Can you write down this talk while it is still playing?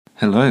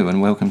Hello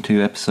and welcome to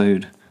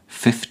episode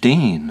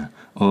 15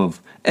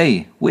 of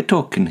Hey, We're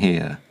Talking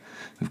Here.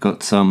 We've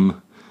got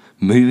some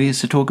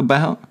movies to talk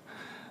about.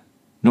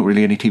 Not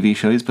really any TV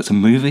shows, but some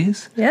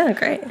movies. Yeah,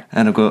 great.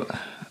 And I've got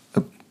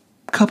a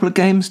couple of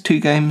games, 2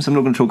 games. I'm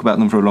not going to talk about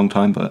them for a long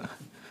time, but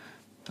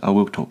I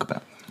will talk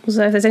about them.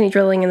 So if there's any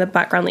drilling in the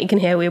background that you can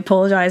hear, we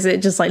apologise.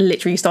 It just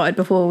literally started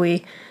before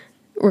we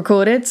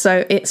recorded,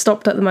 so it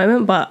stopped at the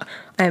moment, but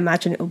I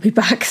imagine it will be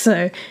back.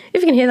 So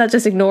if you can hear that,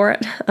 just ignore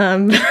it.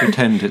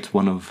 Pretend it's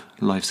one of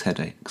life's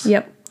headaches.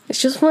 Yep,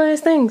 it's just one of those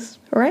things.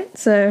 All right,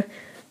 so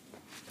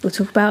we'll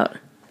talk about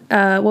what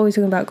are we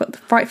talking about? Got the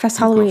Fright Fest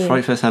Halloween. We've got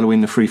Fright Fest Halloween,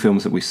 the 3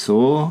 films that we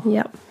saw.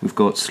 Yep. We've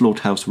got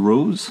Slaughterhouse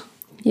Rules.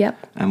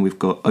 Yep. And we've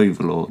got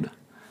Overlord.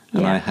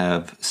 And Yeah. I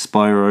have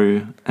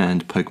Spyro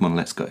and Pokemon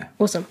Let's Go.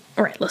 Awesome.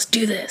 All right, let's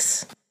do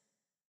this.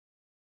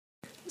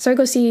 So I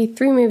got to see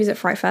 3 movies at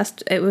Fright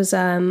Fest. It was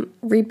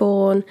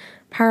Reborn,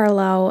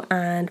 Parallel,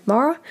 and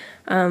Mara.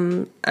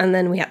 And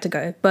then we had to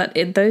go. But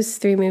those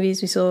 3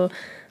 movies we saw,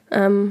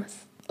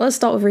 let's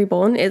start with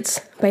Reborn. It's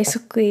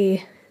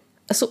basically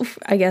a sort of,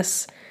 I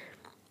guess,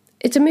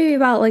 it's a movie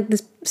about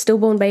this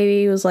stillborn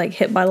baby who was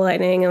hit by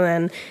lightning and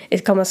then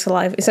it comes to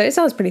life. So it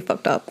sounds pretty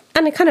fucked up.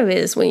 And it kind of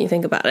is when you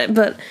think about it.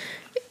 But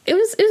it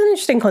was an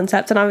interesting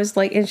concept and I was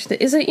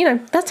interested. Is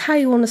it, that's how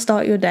you want to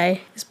start your day,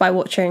 is by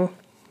watching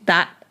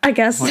that, I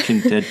guess.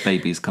 Watching dead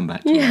babies come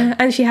back to life. Yeah,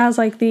 and she has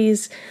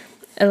these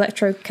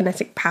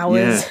electrokinetic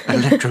powers. Yeah,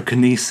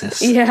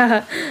 electrokinesis.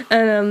 Yeah,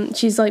 and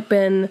she's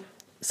been,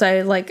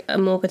 a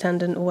morgue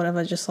attendant or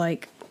whatever, just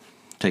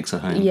Takes her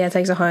home. yeah,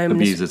 takes her home.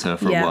 Abuses her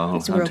for a while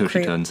it's a real until she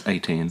creep. turns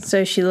 18.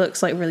 So she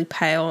looks really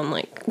pale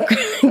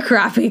and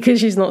crappy because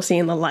she's not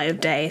seeing the light of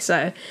day.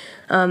 So,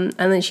 and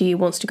then she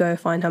wants to go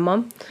find her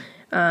mum.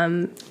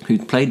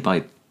 Who's played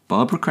by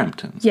Barbara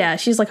Crampton. Yeah,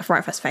 she's a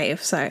Fright Fest fave.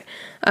 So,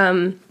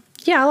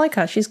 yeah, I like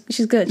her. She's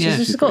good. Yeah,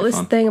 She's she's got pretty this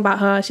fun. thing about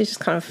her. She's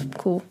just kind of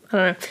cool. I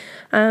don't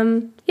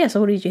know. Yeah.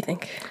 So, what did you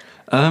think?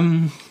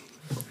 I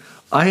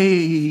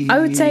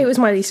would say it was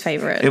my least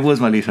favorite. It was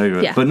my least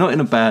favourite, Yeah. but not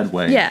in a bad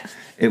way. Yeah.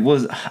 It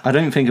was. I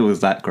don't think it was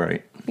that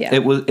great. Yeah.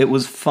 It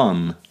was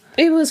fun.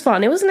 It was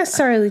fun. It wasn't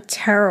necessarily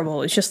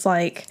terrible. It's just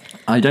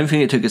I don't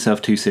think it took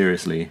itself too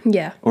seriously.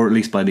 yeah. Or at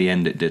least by the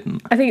end it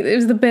didn't. I think it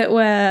was the bit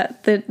where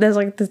there's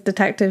this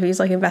detective who's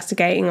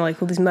investigating all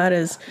these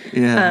murders.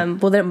 Yeah.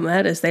 Well, they're not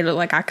murders. They look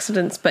like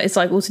accidents, but it's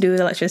all to do with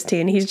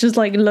electricity. And he's just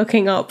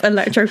looking up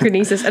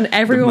electrokinesis, and The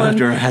everyone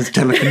murderer has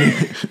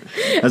telekinesis.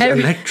 Has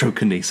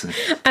electrokinesis.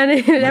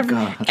 and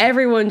God.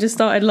 everyone just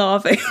started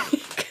laughing.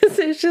 Because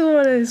it's just one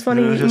of those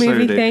funny It was just so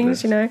movie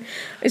ridiculous. things,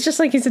 It's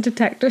just he's a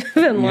detective,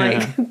 and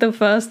Yeah. the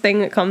first thing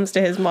that comes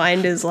to his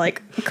mind is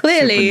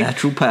clearly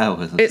Supernatural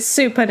powers. it's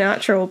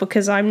supernatural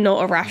because I'm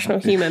not a rational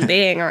human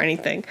being or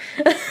anything.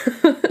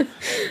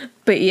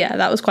 But yeah,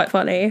 that was quite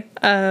funny.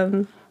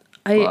 I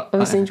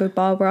obviously enjoyed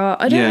Barbara.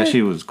 I don't know,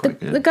 she was quite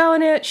the good. girl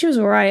in it, she was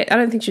alright. I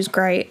don't think she was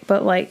great,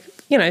 but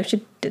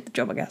she did the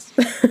job, I guess.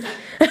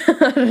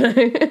 I don't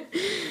know.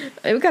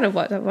 It kind of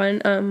worked out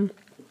fine.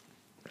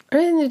 I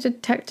don't think the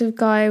detective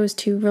guy was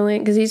too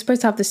brilliant because he's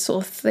supposed to have this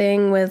sort of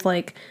thing with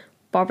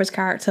Barbara's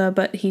character,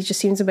 but he just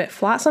seems a bit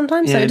flat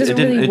sometimes, so it doesn't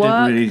really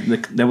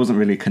work. There wasn't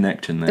really a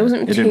connection there. There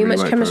wasn't It didn't too really much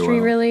work very chemistry,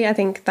 well. really. I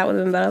think that would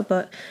have been better,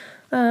 but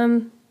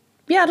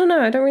yeah, I don't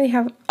know. I don't really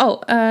have.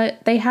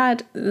 They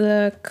had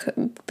the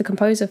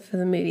composer for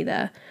the movie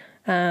there.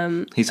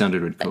 He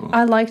sounded really cool.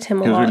 I liked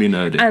him a He was lot. really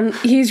nerdy. And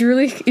he's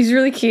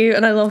really cute,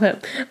 and I love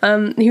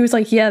him. He was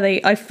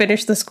I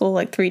finished the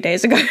score 3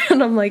 days ago,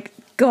 and I'm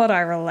God, I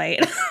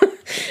relate.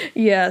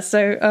 Yeah,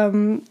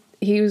 so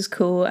he was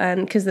cool,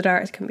 and because the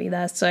director couldn't be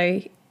there, so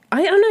I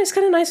don't know. It's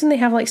kind of nice when they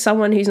have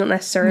someone who's not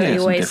necessarily some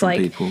always different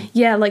people.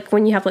 yeah,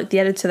 when you have the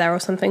editor there or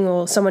something,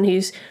 or someone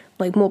who's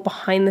more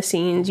behind the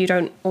scenes. You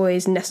don't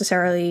always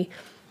necessarily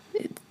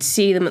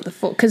see them at the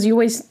full, because you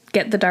always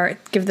give the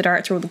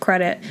director all the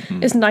credit.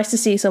 It's nice to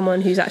see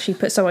someone who's actually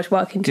put so much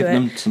work into Give it.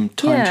 them some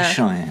time to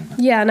shine.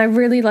 Yeah, and I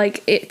really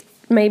it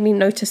made me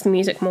notice the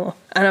music more,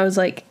 and I was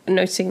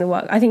noticing the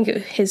work. I think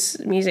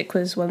his music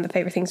was one of the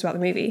favorite things about the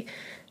movie,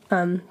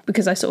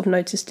 because I sort of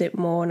noticed it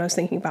more, and I was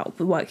thinking about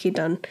the work he'd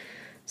done.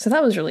 So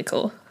that was really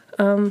cool.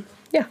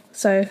 Yeah,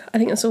 so I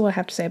think that's all I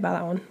have to say about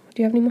that one.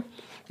 Do you have any more?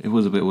 It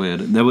was a bit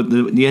weird.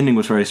 The ending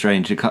was very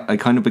strange. It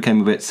kind of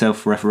became a bit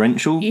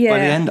self-referential by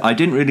the end. I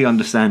didn't really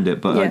understand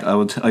it, but Yeah. I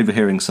was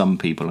overhearing some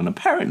people, and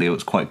apparently it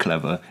was quite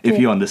clever if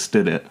you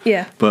understood it.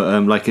 Yeah.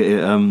 But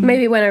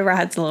Maybe it went over our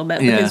heads a little bit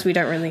because we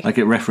don't really.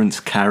 it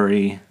referenced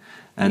Carrie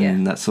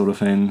and that sort of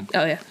thing.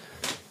 Oh yeah.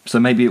 So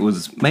maybe it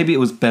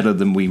was better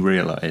than we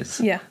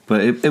realised. Yeah.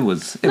 But it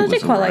was. I was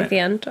did quite alright. like the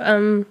end.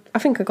 I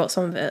think I got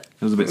some of it.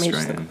 It was a bit Maybe just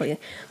not strange. completely.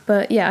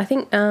 But yeah, I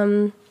think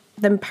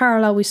then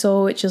Parallel we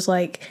saw, which is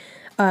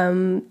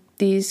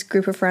these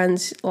group of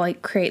friends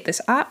create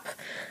this app,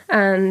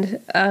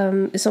 and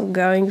it's not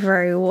going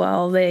very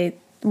well.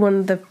 One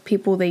of the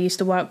people they used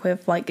to work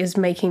with is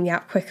making the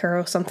app quicker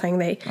or something.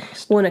 They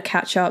want to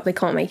catch up. They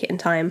can't make it in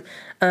time.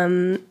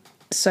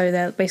 So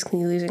they're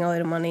basically losing a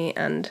load of money,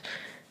 and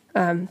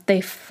they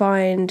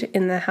find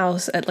in their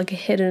house a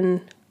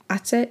hidden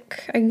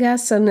attic, I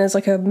guess, and there's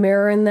like a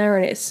mirror in there,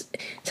 and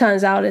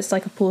turns out it's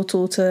like a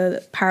portal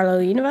to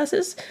parallel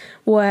universes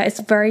where it's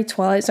very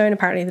Twilight Zone.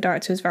 Apparently the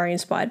director was very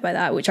inspired by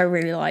that, which I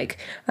really like.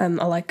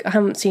 I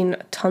haven't seen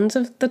tons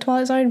of the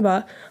Twilight Zone,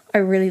 but I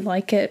really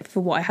like it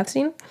for what I have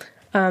seen.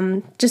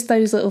 Just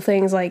those little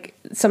things, like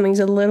something's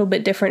a little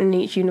bit different in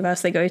each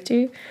universe they go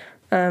to,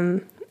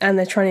 and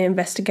they're trying to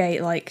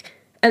investigate, like,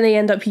 and they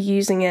end up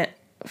using it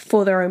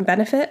for their own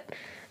benefit,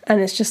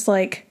 and it's just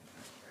like,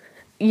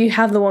 you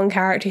have the one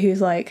character who's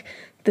like,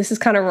 this is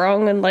kind of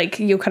wrong, and like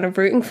you're kind of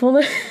rooting for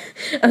them,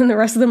 and the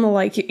rest of them are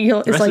like,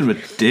 the rest of them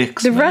are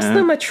dicks. The rest of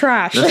them are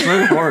trash. They're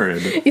so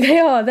horrid. They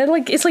are. They're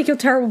like, it's like you're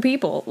terrible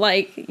people.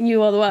 Like,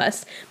 you are the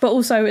worst. But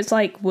also, it's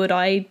like, would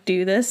I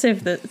do this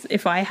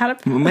if I had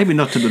a? Well, maybe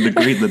not to the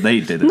degree that they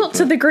did it. Not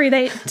to the degree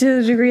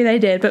they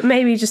did, but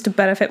maybe just to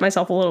benefit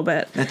myself a little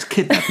bit. Let's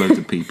kidnap loads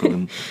of people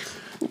and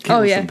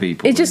kill some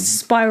people. It just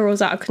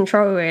spirals out of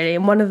control, really.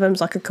 And one of them's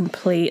like a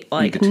complete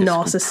like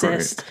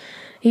narcissist. Prick.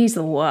 He's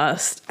the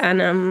worst.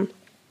 And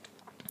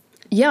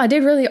yeah,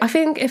 I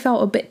think it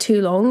felt a bit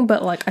too long,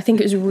 but like I think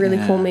it was a really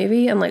cool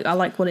movie, and like I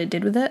like what it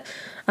did with it.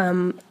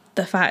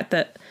 The fact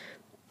that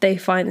they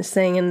find this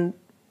thing, and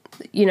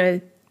you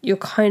know, you're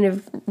kind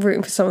of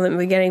rooting for some of them at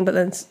the beginning, but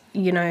then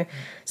you know,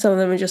 some of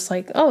them are just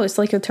like, oh, it's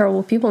like you're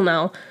terrible people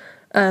now.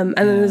 And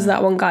then there's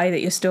that one guy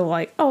that you're still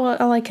like, oh,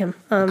 I like him.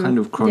 Kind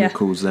of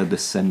chronicles their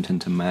descent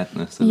into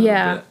madness a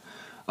little bit.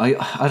 I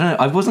don't know,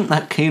 I wasn't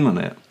that keen on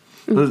it.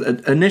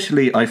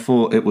 Initially, I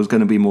thought it was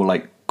going to be more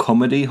like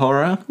comedy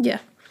horror. Yeah.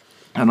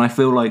 And I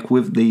feel like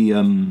with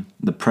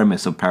the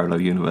premise of parallel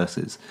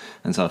universes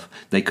and stuff,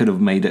 they could have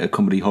made it a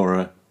comedy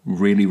horror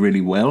really,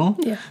 really well.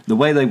 Yeah. The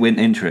way they went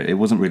into it, it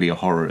wasn't really a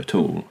horror at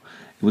all.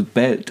 It was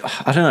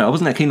I don't know, I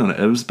wasn't that keen on it.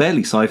 It was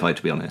barely sci-fi,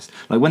 to be honest.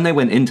 Like, when they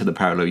went into the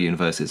parallel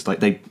universes,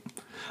 like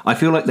I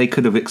feel like they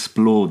could have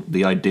explored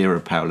the idea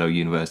of parallel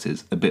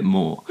universes a bit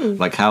more.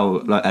 Like how,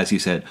 like, as you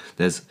said,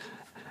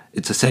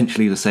 it's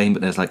essentially the same,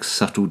 but there's like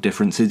subtle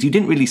differences. You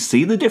didn't really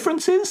see the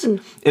differences.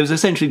 It was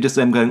essentially just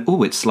them going,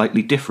 "Oh, it's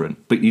slightly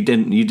different," but you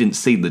didn't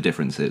see the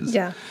differences.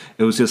 Yeah,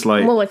 it was just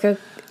like more like it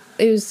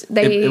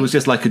was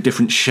just like a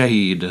different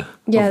shade of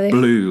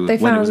blue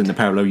when it was in the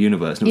parallel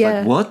universe. And it was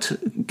like,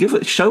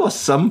 what? Show us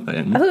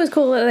something. I thought it was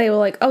cool that they were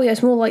like, oh yeah,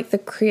 it's more like the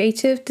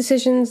creative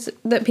decisions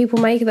that people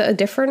make that are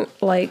different.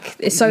 Like,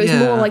 so it's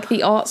more like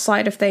the art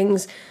side of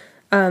things,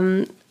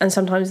 and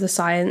sometimes the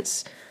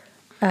science.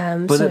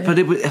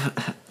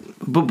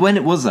 But when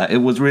it was that, it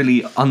was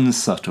really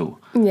unsubtle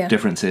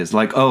differences.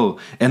 Like, oh,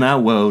 in our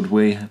world,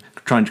 we're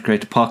trying to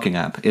create a parking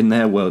app. In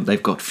their world,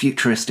 they've got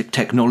futuristic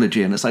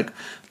technology, and it's like,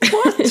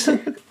 what?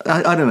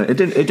 I don't know. It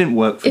didn't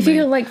work for me. If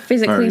you could like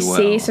physically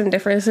see some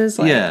differences,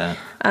 like,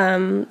 I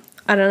don't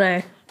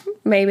know.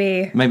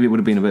 Maybe it would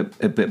have been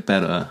a bit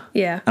better.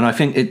 Yeah. And I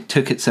think it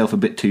took itself a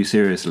bit too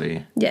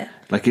seriously. Yeah.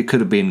 Like, it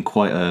could have been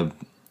quite a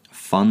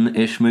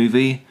fun-ish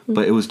movie,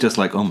 but it was just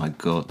like, oh my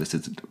god, this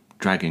is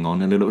dragging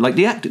on a little. Like,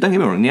 don't get me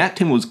wrong, the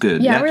acting was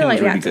good. Yeah, the acting I really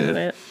was like really the acting good.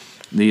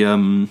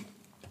 in it.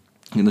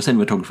 The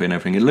cinematography and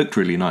everything, it looked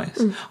really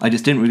nice. I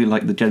just didn't really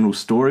like the general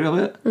story of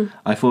it.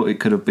 I thought it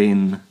could have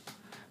been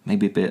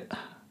maybe a bit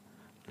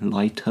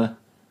lighter.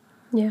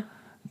 Yeah.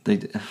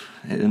 It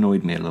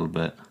annoyed me a little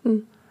bit.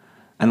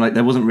 And like,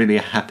 there wasn't really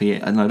a happy,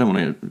 and I don't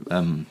want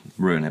to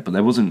ruin it, but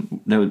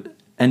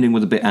ending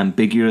was a bit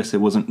ambiguous. It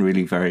wasn't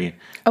really very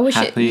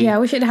happy. I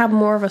wish it had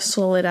more of a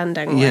solid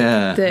ending.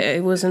 Yeah. That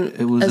it wasn't.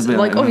 It was as, a bit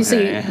like,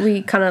 obviously, okay.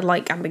 we kind of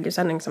like ambiguous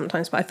endings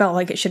sometimes, but I felt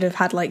like it should have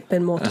had like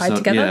been more tied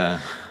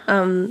together.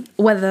 Yeah.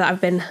 Whether that have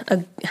been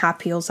a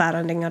happy or sad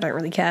ending, I don't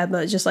really care.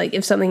 But just like,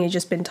 if something had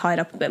just been tied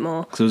up a bit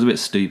more. Because it was a bit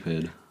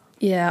stupid.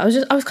 Yeah, I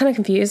was kind of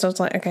confused. I was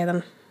like, okay,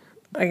 then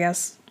I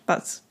guess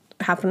that's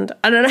happened.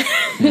 I don't know.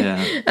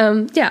 Yeah.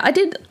 I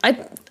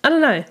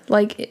don't know.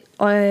 Like,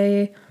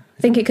 I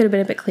think it could have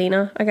been a bit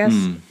cleaner, I guess,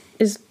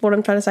 is what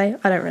I'm trying to say.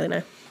 I don't really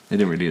know. It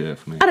didn't really do it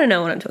for me. I don't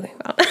know what I'm talking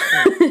about.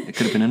 It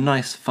could have been a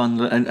nice, fun...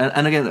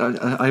 And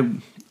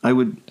again, I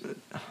would...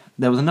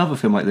 There was another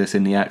film like this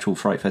in the actual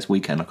Fright Fest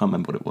weekend. I can't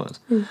remember what it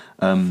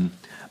was.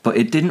 But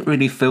it didn't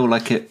really feel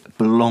like it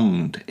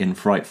belonged in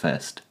Fright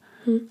Fest.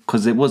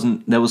 Because it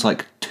wasn't... There was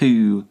like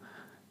 2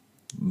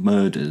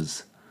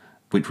 murders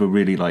which were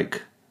really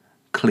like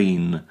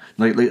clean.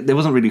 Like there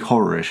wasn't really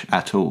horror-ish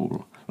at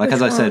all. Like,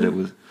 as I said, it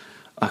was...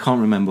 I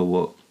can't remember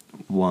what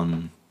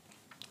one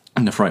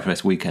in the Fright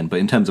Fest weekend, but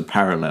in terms of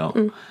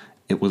parallel,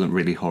 it wasn't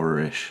really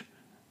horror-ish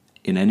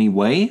in any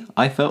way,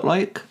 I felt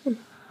like.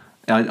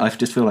 I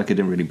just feel like it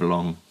didn't really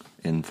belong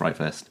in Fright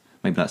Fest.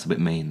 Maybe that's a bit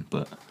mean,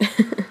 but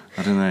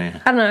I don't know.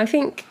 I don't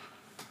know.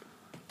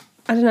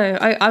 I don't know.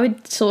 I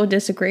would sort of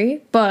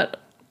disagree, but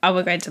I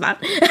will go into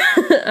that.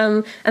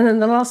 And then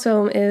the last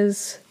film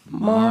is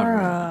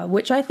Mara,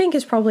 which I think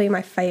is probably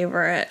my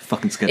favourite.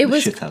 Fucking scared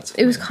the shit out of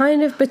me. It was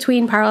kind of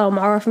between Parallel and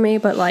Mara for me,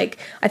 but like,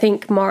 I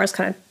think Mara's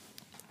kind of...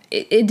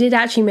 It did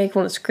actually make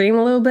me want to scream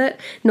a little bit,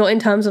 not in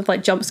terms of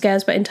like jump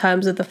scares, but in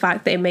terms of the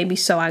fact that it made me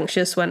so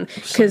anxious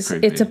because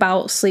it's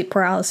about sleep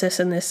paralysis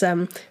and this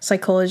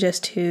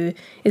psychologist who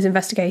is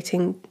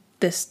investigating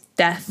this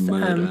death.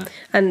 Murder.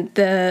 And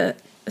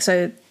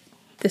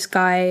this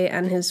guy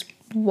and his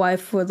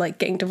wife were like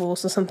getting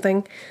divorced or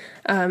something,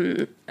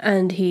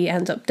 and he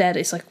ends up dead.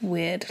 It's like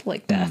weird,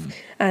 like death,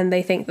 and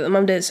they think that the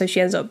mum did it, so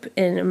she ends up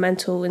in a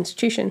mental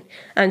institution,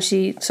 and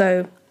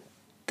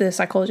the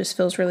psychologist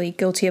feels really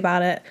guilty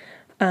about it,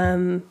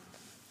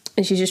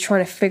 and she's just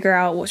trying to figure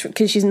out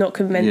because she's not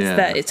convinced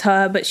that it's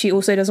her, but she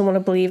also doesn't want to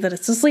believe that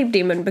it's a sleep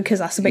demon because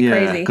that's a bit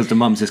crazy. Because the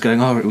mum's just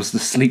going, oh, it was the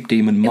sleep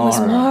demon Mara. It was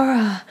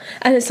Mara.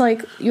 And it's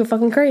like, you're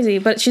fucking crazy,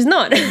 but she's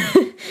not.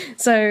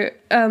 So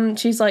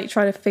she's like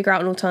trying to figure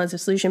out an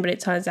alternative solution, but it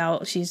turns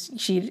out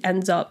she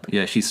ends up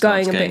she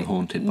starts getting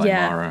haunted by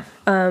Mara.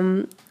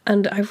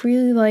 And I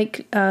really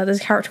like there's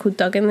a character called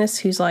Doug in this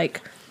who's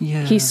like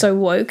he's so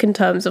woke in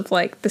terms of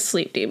like the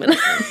sleep demon.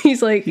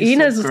 He's like he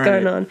knows what's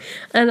going on,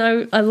 and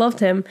I loved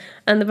him.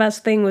 And the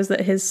best thing was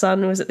that his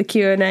son was at the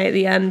Q&A at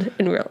the end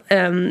in real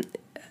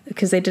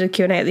because they did a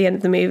Q&A at the end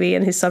of the movie,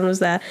 and his son was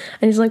there,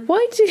 and he's like,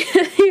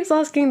 he was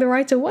asking the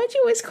writer, why'd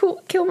you always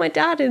kill my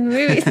dad in the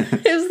movie?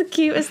 It was the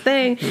cutest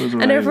thing,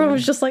 and everyone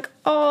was just like,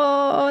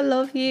 oh, I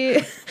love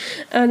you,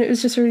 and it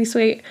was just really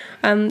sweet.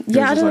 I don't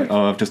know.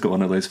 Oh, I've just got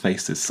one of those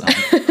faces, son.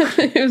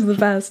 It was the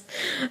best.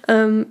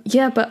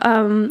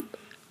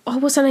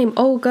 What's her name?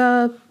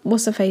 Olga,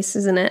 what's her face,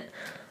 isn't it?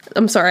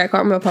 I'm sorry, I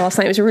can't remember her last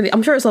name.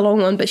 I'm sure it's a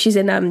long one, but she's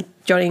in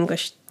Johnny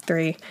English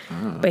 3,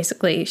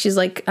 basically. She's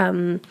like,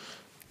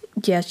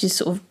 she's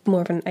sort of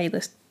more of an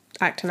A-list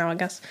actor now, I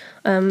guess.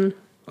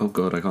 Oh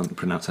god, I can't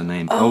pronounce her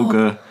name.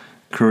 Olga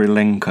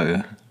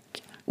Kurilenko.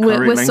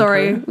 We're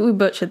sorry, we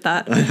butchered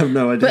that. I have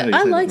no idea. But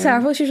I liked her.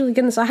 I thought she was really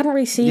good in this. I hadn't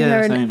really seen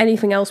her in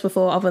anything else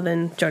before other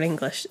than Johnny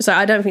English, so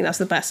I don't think that's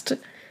the best.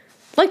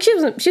 Like, she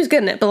was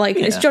good in it, but like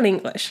it's Johnny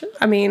English.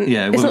 I mean,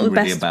 it's not the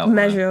really best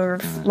measure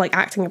of like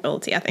acting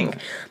ability, I think.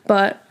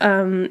 But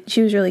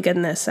she was really good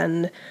in this,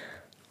 and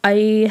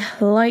I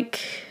like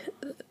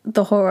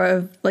the horror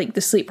of like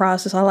the sleep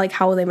paralysis. I like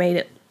how they made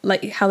it,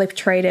 like how they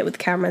portrayed it with the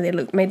camera. They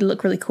made it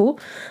look really cool.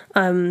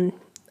 And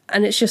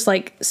it's just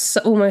like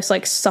almost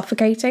like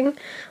suffocating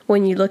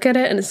when you look at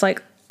it, and it's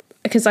like,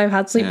 because I've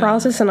had sleep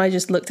paralysis and I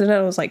just looked at it and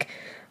I was like,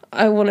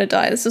 I want to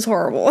die, this is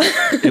horrible.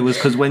 It was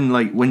because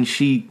when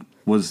she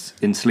was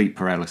in sleep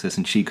paralysis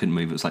and she couldn't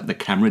move, it was like the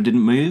camera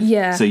didn't move,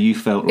 so you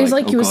felt like, it was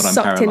like you were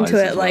sucked into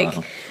it, like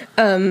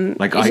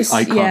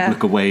I can't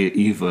look away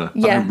either,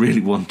 but I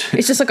really want to.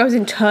 It's just like I was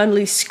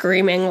internally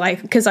screaming,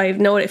 like, because I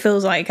know what it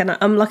feels like, and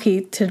I'm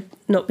lucky to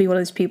not be one of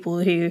those people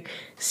who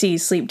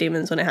sees sleep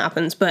demons when it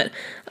happens, but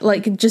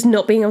like just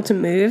not being able to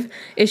move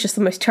is just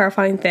the most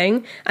terrifying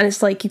thing, and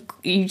it's like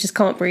you just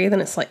can't breathe,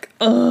 and it's like,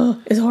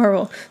 oh, it's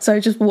horrible. So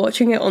just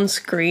watching it on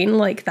screen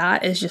like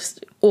that is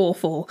just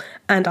awful,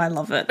 and I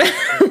love it.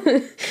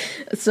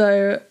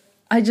 So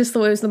I just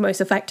thought it was the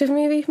most effective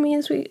movie for me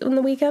on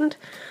the weekend.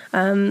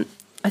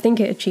 I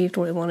think it achieved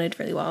what it wanted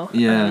really well.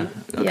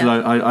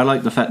 I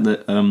like the fact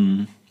that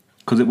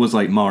because it was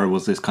like Mara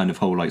was this kind of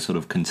whole like sort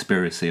of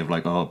conspiracy of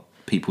like, oh,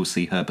 people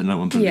see her but no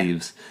one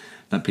believes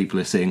that people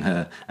are seeing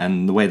her,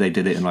 and the way they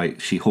did it, and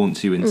like she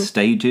haunts you in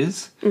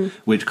stages,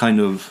 which kind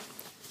of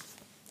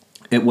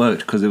it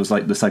worked because it was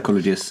like the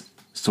psychologist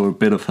saw a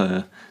bit of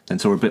her, then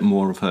saw a bit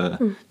more of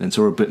her, then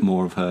saw a bit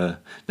more of her,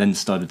 then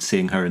started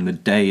seeing her in the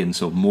day and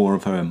saw more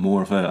of her and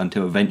more of her,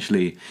 until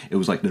eventually it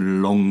was like the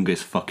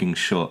longest fucking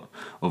shot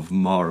of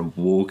Mara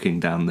walking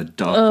down the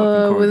dark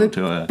fucking corridor with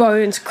to her.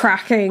 Bones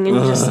cracking and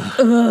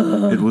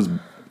It was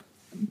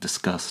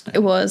disgusting.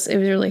 It was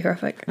really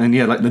horrific. And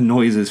yeah, like the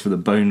noises for the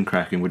bone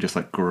cracking were just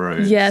like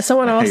gross. Yeah,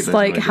 someone asked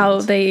like how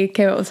they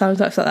came up with sound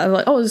effects like that.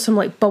 Like, oh, there's some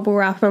like bubble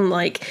wrap and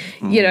like,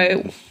 you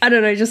know, I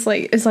don't know, just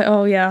like, it's like,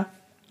 oh yeah.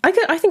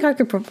 I think I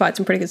could provide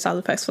some pretty good sound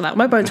effects for that.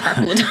 My bones crack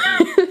all the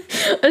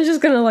time. I'm just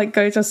gonna like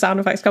go to a sound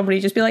effects company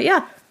and just be like,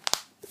 yeah,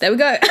 there we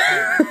go.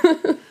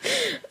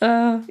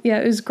 Yeah,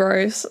 it was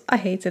gross. I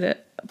hated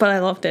it, but I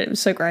loved it. It was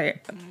so great.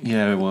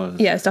 Yeah, it was.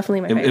 Yeah, it's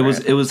definitely my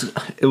favorite.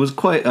 It was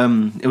quite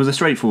it was a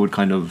straightforward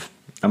kind of,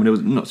 I mean, it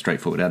was not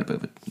straightforward, it had a bit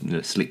of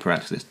a sleep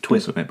paralysis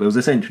twist on it, but it was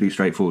essentially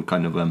straightforward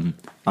kind of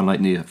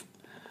unlike the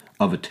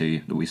other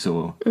two that we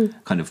saw,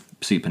 kind of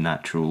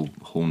supernatural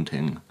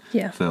haunting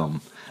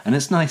film. And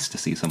it's nice to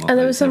see some of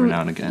those every now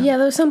and again. Yeah,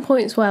 there were some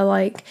points where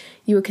like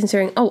you were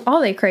considering, oh,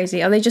 are they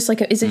crazy? Are they just like,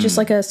 is it just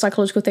like a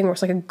psychological thing, or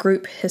it's like a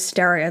group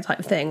hysteria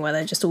type thing where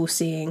they're just all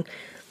seeing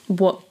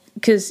what?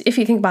 Because if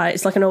you think about it,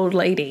 it's like an old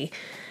lady,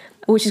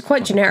 which is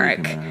quite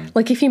generic.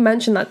 Like if you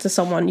mention that to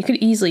someone, you could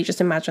easily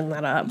just imagine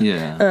that up.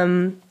 Yeah.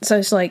 So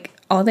it's like,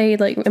 are they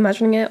like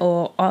imagining it,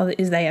 or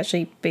is they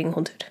actually being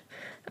haunted?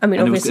 I mean,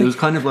 obviously, it was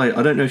kind of like,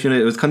 I don't know if you know,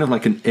 it was kind of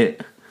like an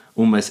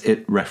almost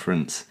It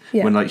reference,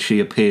 when like she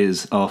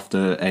appears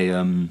after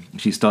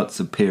she starts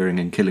appearing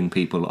and killing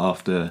people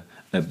after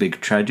a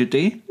big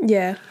tragedy.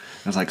 Yeah.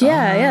 I was like,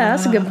 yeah,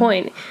 that's a good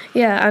point.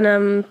 Yeah,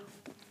 and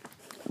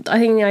I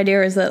think the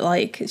idea is that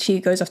like she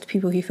goes after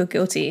people who feel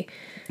guilty.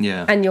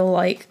 Yeah. And you're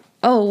like,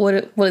 oh,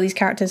 what do these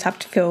characters have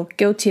to feel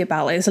guilty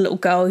about? Like there's a little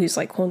girl who's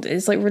like haunted.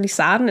 It's like really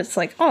sad, and it's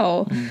like,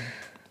 oh,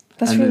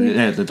 That's and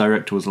really... the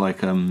director was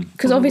like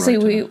because obviously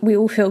we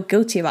all feel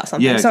guilty about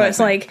something. Yeah, so exactly. it's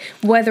like,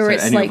 whether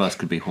it's any like... of us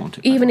could be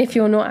haunted by even that. if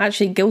you're not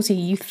actually guilty,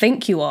 you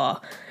think you are.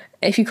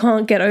 If you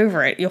can't get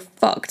over it, you're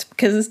fucked,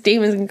 because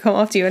demons can come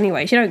after you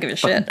anyway. You don't give a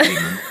shit.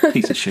 Demon.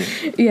 Piece of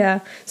shit.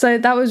 Yeah. So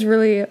that was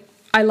really...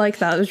 I like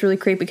that. It was really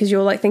creepy, because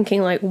you're like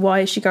thinking like,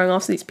 why is she going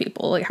after these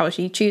people? Like, how is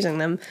she choosing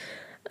them?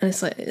 And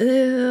it's like,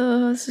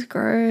 ew, this is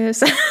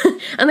gross.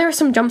 And there are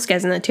some jump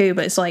scares in there too,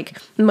 but it's like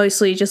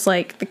mostly just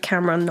like the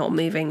camera not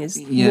moving is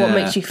what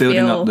makes you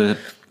building feel up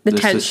the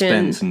tension.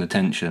 suspense and the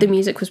tension. The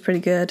music was pretty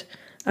good.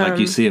 Like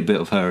you see a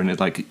bit of her and it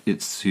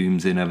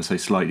zooms in ever so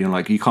slightly and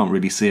like you can't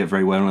really see it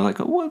very well and we're like,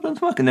 oh, what the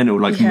fuck? And then it'll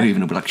like move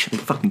and it'll be like, shit,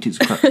 fucking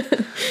Jesus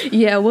Christ.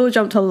 Yeah, Will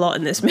jumped a lot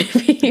in this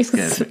movie.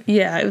 Scared.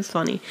 Yeah, it was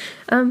funny.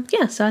 So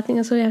I think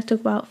that's all we have to talk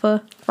about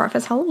for Fright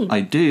Fest Halloween.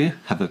 I do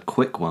have a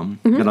quick one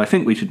that I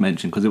think we should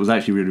mention because it was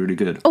actually really, really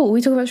good. Oh,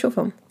 we talk about short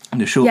film.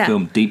 The short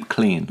film Deep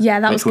Clean. Yeah,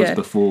 that was which good.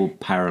 was before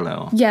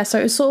Parallel. Yeah, so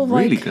it was sort of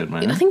like... Really good,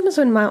 man. I think it was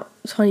about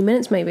 20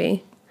 minutes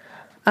maybe.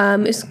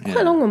 It's quite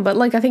a long one, but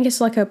like I think it's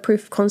like a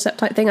proof of concept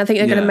type thing. I think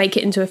they're going to make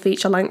it into a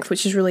feature length,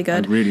 which is really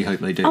good. I really hope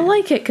they do. I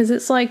like it because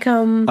it's like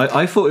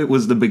I thought it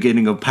was the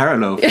beginning of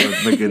Parallel for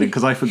the beginning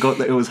because I forgot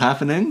that it was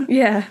happening.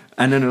 Yeah.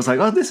 And then it was like,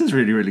 oh, this is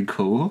really, really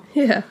cool.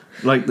 Yeah.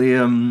 Like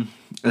the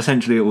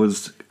essentially it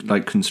was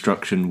like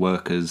construction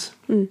workers,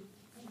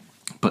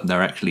 but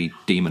they're actually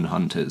demon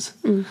hunters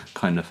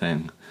kind of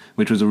thing,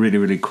 which was a really,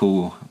 really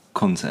cool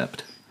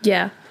concept.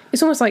 Yeah.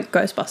 It's almost like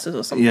Ghostbusters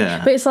or something.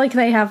 Yeah. But it's like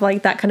they have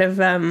like that kind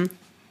of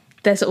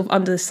they're sort of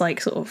under this like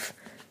sort of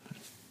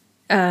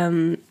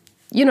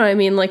you know what I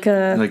mean, like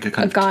a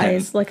kind of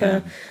guise, tent,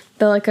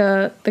 like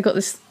they got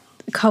this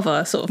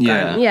cover sort of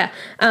going. Yeah.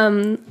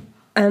 And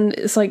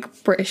it's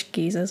like British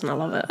geezers, and I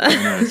love it. I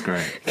know, it's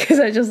great. Because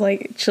they're just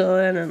like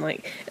chilling and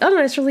like, I don't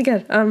know, it's really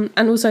good. And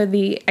also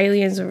the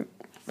aliens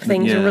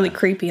things are really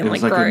creepy and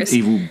like gross. An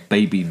evil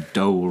baby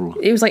doll.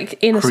 It was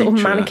like in a sort of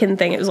creature. mannequin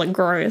thing. It was like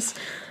gross,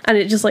 and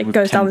it just like With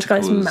goes down this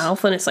guy's tentacles.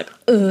 mouth, and it's like,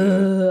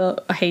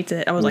 ugh, I hate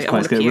it. I was like, I Quite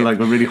want to scary. puke. With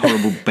like a really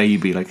horrible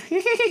baby, like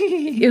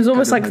It was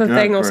almost like The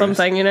Thing or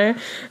something, you know?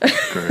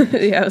 Gross.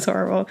 Yeah, it was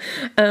horrible.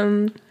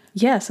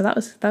 Yeah, so that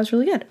was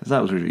really good.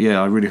 That was really,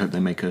 I really hope they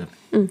make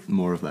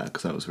more of that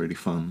because that was really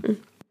fun.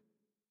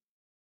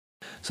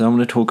 So I'm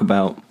going to talk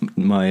about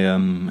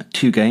my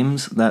 2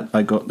 games that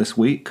I got this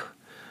week.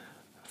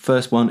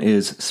 First one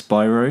is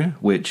Spyro,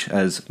 which,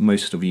 as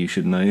most of you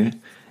should know,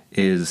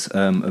 is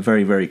a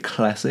very, very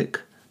classic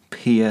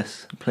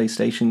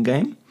PlayStation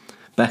game.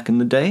 Back in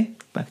the day.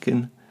 Back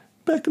in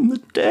Back in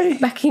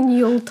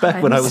the old times.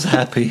 Back when I was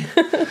happy.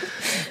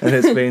 And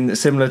it's been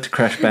similar to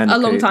Crash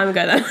Bandicoot. A long time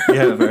ago then.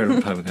 Yeah, a very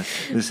long time ago.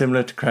 It's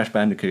similar to Crash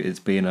Bandicoot. It's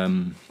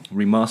been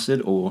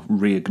remastered or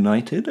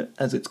reignited,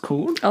 as it's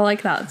called. I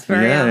like that. It's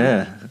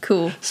very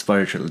cool.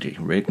 Spyro Trilogy,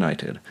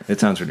 reignited. It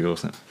sounds really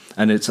awesome.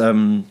 And it's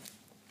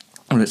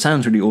well, it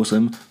sounds really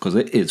awesome because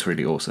it is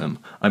really awesome.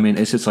 I mean,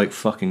 it's just like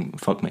fuck me,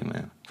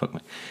 man. Fuck me.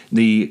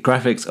 The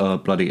graphics are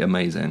bloody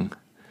amazing.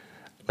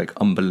 Like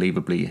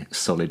unbelievably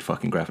solid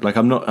fucking graphics. Like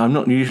I'm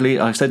not usually,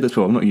 I've said this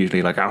before, I'm not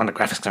usually like, oh, the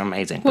graphics are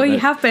amazing. Well, you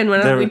have been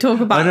whenever we talk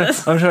about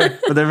this. I'm sorry,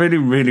 but they're really,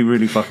 really,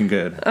 really fucking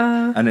good.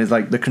 And it's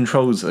like the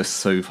controls are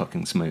so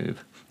fucking smooth.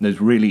 It's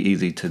really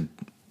easy to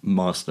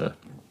master.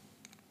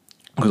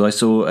 Because I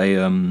saw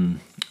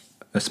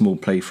a small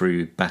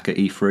playthrough back at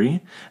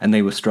E3 and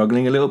they were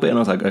struggling a little bit and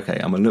I was like, okay,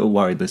 I'm a little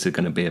worried this is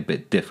going to be a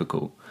bit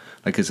difficult.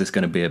 Like, is this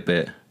going to be a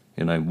bit,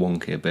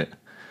 wonky, a bit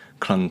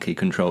clunky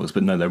controls?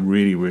 But no, they're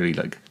really, really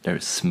they're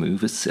as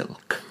smooth as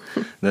silk.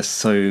 They're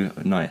so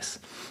nice.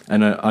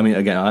 And I mean,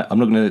 again, I'm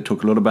not going to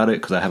talk a lot about it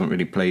because I haven't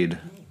really played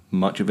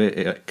much of it.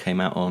 It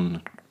came out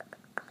on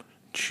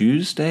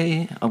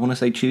Tuesday. I want to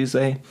say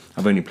Tuesday.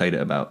 I've only played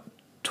it about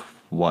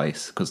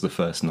twice because the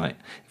first night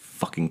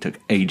fucking took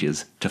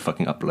ages to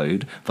fucking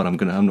upload, but I'm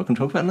not gonna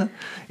talk about that.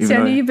 So I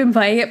know you've been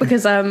playing it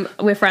because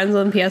we're friends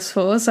on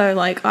PS4, so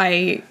like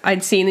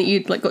I'd seen that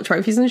you'd like got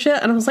trophies and shit,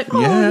 and I was like,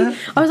 oh, yeah.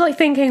 I was like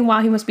thinking,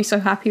 wow, he must be so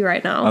happy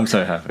right now. I'm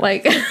so happy.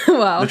 Like,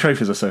 wow. The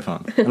trophies are so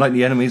fun. And, like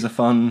the enemies are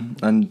fun,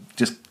 and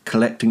just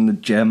collecting the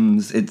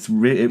gems. It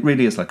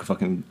really is like a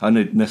fucking. I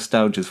know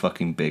nostalgia's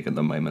fucking big at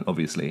the moment,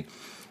 obviously,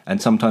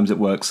 and sometimes it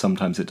works,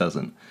 sometimes it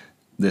doesn't.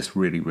 This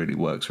really, really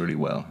works really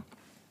well.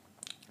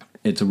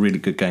 It's a really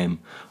good game.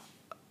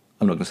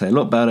 I'm not going to say a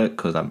lot about it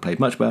because I haven't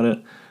played much about it,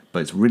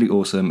 but it's really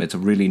awesome. It's a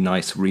really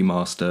nice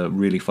remaster,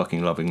 really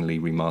fucking lovingly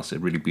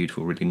remastered, really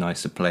beautiful, really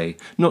nice to play.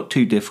 Not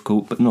too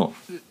difficult, but not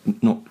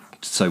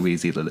so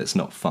easy that it's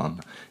not fun.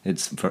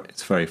 It's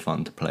very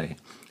fun to play,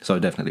 so I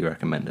definitely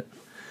recommend it.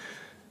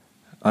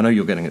 I know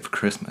you're getting it for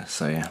Christmas,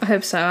 so yeah. I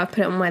hope so. I put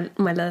it on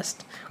my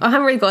list. I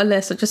haven't really got a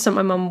list. I just sent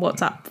my mum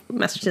WhatsApp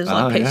messages,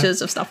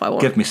 pictures of stuff I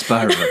want. Give me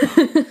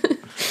Spyro.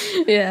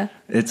 Yeah.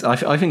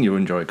 I think you'll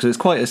enjoy it because it's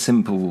quite a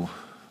simple,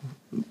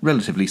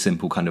 relatively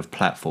simple kind of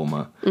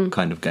platformer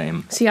kind of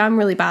game. See, I'm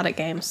really bad at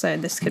games, so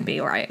this could be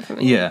alright for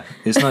me. Yeah,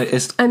 it's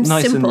nice I'm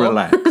nice simple. and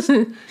relaxed.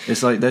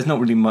 It's like there's not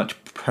really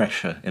much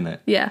pressure in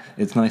it. Yeah.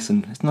 It's nice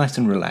and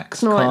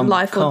relaxed. It's not like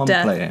life or calm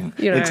death, playing.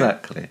 you know.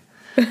 Exactly.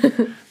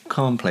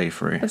 Calm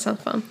playthrough. That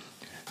sounds fun.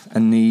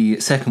 And the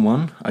second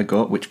one I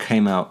got, which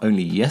came out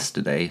only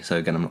yesterday, so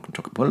again I'm not going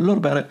to talk a lot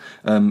about it,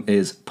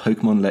 is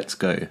Pokemon Let's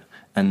Go.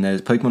 And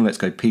there's Pokemon Let's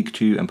Go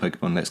Pikachu and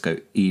Pokemon Let's Go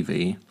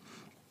Eevee.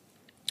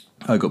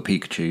 I got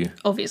Pikachu.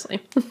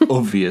 Obviously.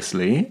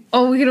 Obviously.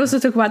 Oh, we could also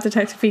talk about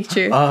Detective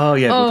Pikachu. Oh,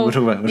 yeah, we'll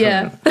talk about it.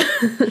 Yeah.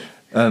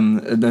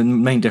 The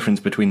main difference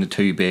between the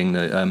two being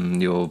that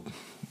your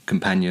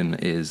companion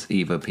is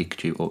either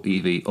Pikachu or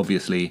Eevee,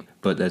 obviously,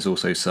 but there's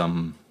also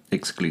some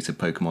exclusive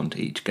Pokemon to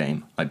each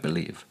game, I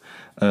believe.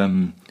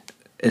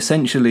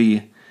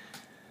 Essentially,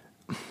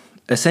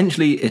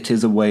 it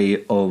is a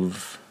way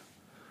of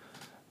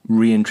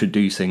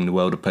reintroducing the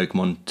world of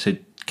Pokemon to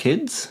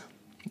kids.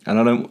 And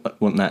I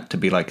don't want that to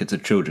be like it's a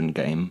children's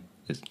game,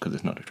 because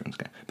it's not a children's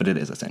game, but it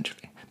is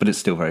essentially. But it's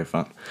still very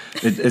fun.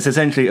 It's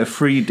essentially a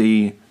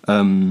 3D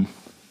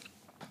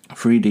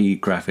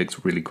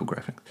graphics, really cool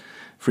graphics.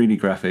 3D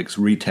graphics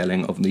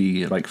retelling of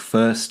the like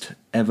first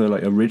ever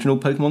like original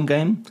Pokemon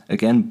game.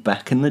 Again,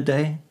 back in the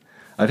day.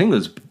 I think it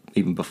was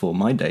even before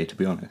my day, to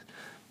be honest.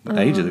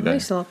 Ages ago. I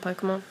used to love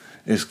Pokemon.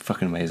 It's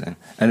fucking amazing.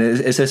 And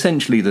it's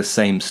essentially the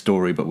same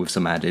story, but with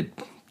some added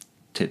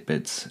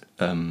tidbits.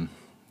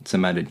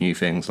 Some added new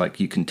things. Like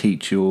you can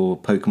teach your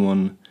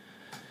Pokemon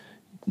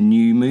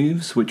new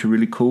moves, which are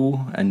really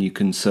cool. And you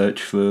can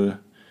search for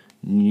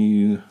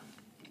new...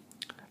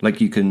 Like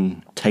you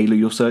can tailor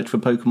your search for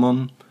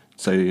Pokemon.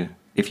 So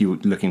if you're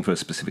looking for a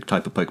specific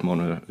type of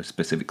Pokemon or a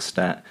specific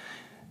stat,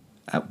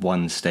 at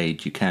one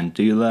stage you can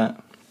do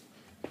that.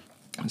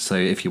 So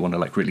if you want to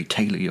like really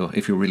tailor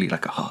if you're really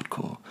like a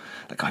hardcore,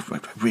 like I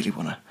really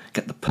want to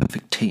get the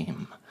perfect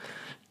team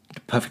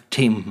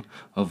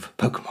of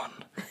Pokemon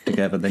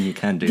together, then you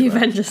can do The that.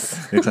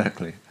 Avengers.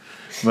 Exactly.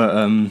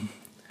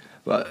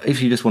 But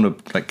if you just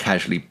want to like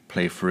casually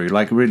play through,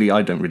 like really,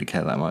 I don't really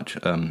care that much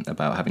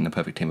about having the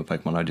perfect team of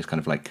Pokemon. I just kind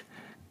of like,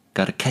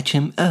 gotta catch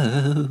him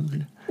all.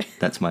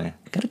 That's my,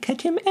 gotta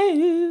catch him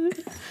all.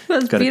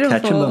 That's gotta beautiful.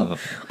 catch him all.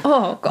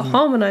 Oh, got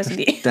harmonised with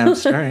you. Damn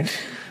straight.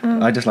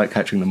 I just like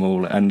catching them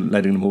all and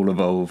letting them all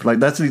evolve. Like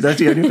that's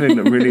the only thing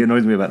that really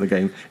annoys me about the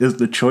game is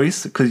the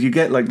choice, because you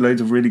get like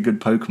loads of really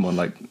good Pokemon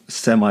like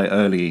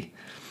semi-early,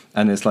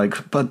 and it's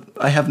like, but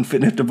I haven't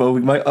finished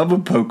evolving my other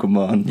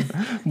Pokemon.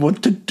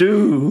 What to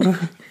do?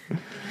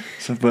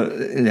 So, but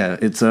yeah,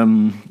 it's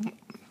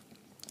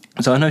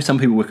So I know some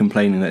people were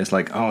complaining that it's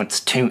like, oh, it's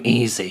too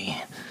easy.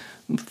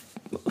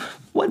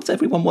 Why does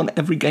everyone want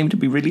every game to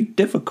be really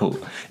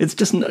difficult? It's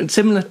just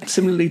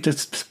similarly to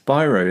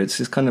Spyro. It's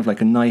just kind of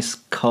like a nice,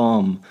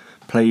 calm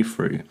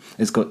playthrough.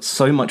 It's got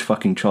so much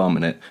fucking charm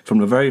in it. From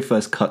the very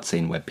first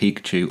cutscene where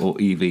Pikachu or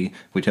Eevee,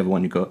 whichever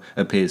one you got,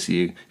 appears to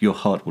you, your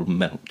heart will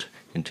melt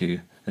into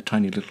a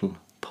tiny little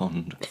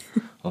pond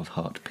of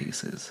heart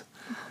pieces.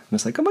 And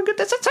it's like, oh my god,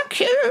 this is so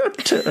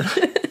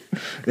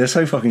cute! They're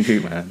so fucking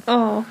cute, man.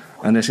 Oh.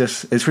 And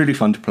it's really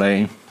fun to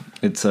play.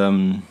 It's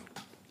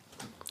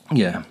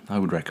yeah, I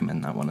would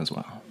recommend that one as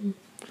well.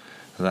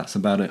 So that's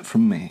about it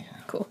from me.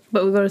 Cool.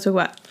 But we've got to talk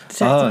about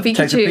Detective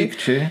Pikachu.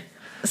 Pikachu.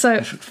 So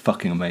It's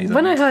fucking amazing.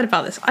 when I heard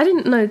about this, I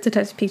didn't know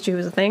Detective Pikachu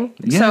was a thing.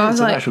 Yeah, so I was it's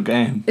an like, actual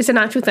game. It's an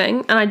actual thing,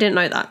 and I didn't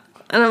know that.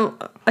 And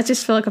I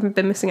just feel like I've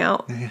been missing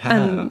out. You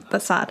And have.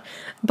 that's sad.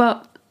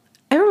 But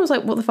everyone was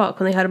like, what the fuck,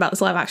 when they heard about this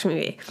live action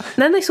movie. And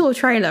then they saw a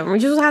trailer, and we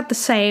just had the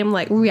same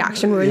like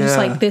reaction where we're just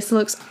Yeah. like, this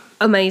looks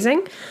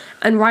amazing.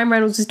 And Ryan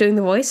Reynolds is doing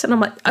the voice, and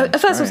I'm like, at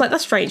first I was like,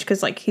 that's strange,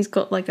 because like he's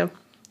got like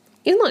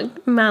he's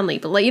not manly,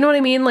 but like, you know what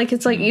I mean? Like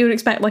it's like you would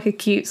expect like a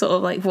cute sort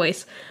of like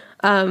voice.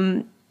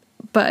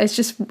 But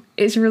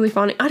it's really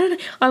funny. I don't know.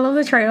 I love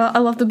the trailer. I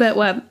love the bit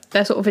where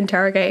they're sort of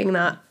interrogating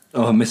that.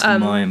 Oh, Mr.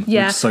 Mime.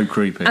 yeah. It's so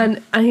creepy.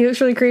 And he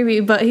looks really creepy,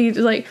 but he's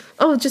like,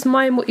 oh, just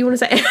mime what you want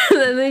to say. And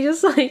then they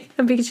just like,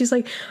 and Pikachu's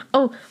like,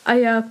 oh,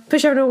 I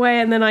push everyone away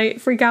and then I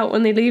freak out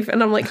when they leave.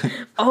 And I'm like,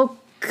 oh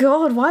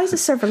God, why is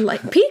this so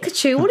like,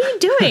 Pikachu, what are you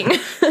doing?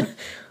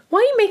 Why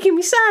are you making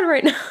me sad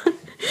right now?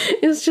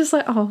 It's just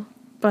like, oh,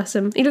 bless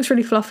him. He looks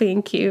really fluffy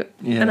and cute.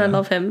 And I Yeah.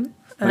 love him.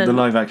 Like the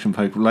live action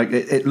Pokemon, like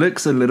it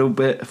looks a little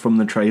bit from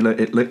the trailer,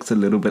 it looks a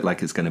little bit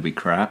like it's going to be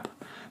crap,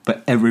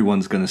 but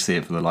everyone's going to see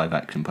it for the live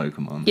action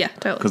Pokemon. Yeah,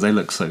 totally. Because they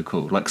look so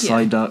cool. Like Yeah.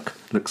 Psyduck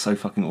looks so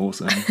fucking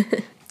awesome.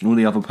 All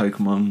the other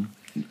Pokemon,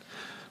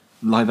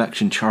 live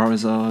action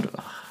Charizard,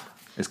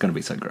 it's going to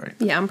be so great.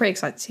 Yeah, I'm pretty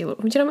excited to see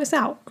what. Do you know when it's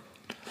out?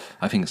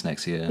 I think it's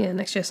next year. Yeah,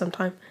 next year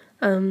sometime.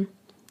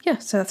 Yeah,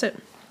 so that's it.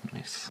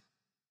 Nice.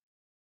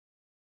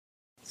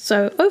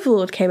 So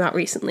Overlord came out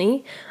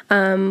recently.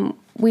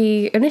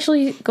 We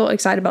initially got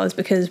excited about this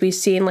because we've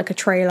seen like a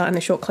trailer and a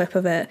short clip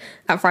of it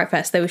at Fright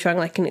Fest. They were showing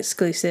like an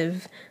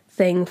exclusive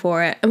thing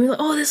for it, and we were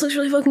like, oh, this looks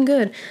really fucking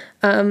good.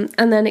 And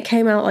then it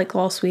came out like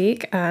last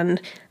week,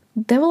 and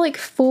there were like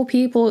 4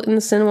 people in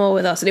the cinema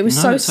with us, and it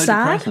was so it's so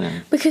sad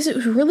depressing. because it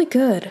was really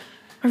good.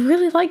 I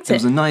really liked It it.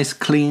 was a nice,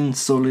 clean,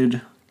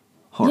 solid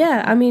horror.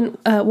 Yeah, I mean,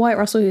 Wyatt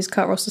Russell, who's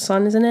Kurt Russell's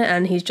son, is in it,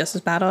 and he's just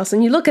as badass.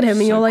 And you look at him, and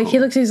So you're like, he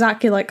cool. looks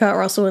exactly like Kurt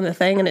Russell in The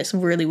Thing, and it's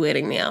really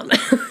weirding me out.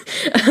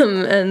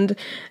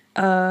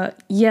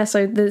 Yeah,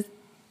 so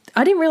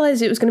I didn't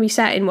realize it was going to be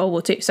set in World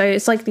War II. So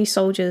it's like these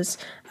soldiers,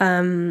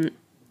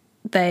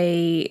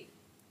 they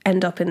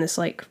end up in this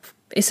like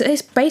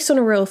it's based on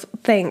a real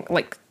thing.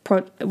 Like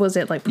was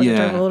it like Project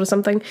Overlord or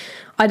something?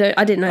 I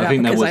didn't know that. I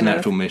think there was an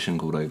actual mission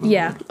called Overlord.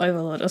 Yeah,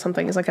 Overlord or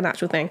something. It's like an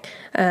actual thing.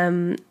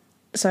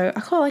 So I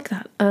quite like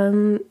that.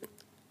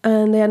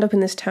 And they end up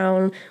in this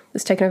town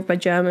that's taken over by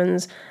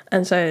Germans,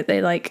 and so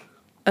they like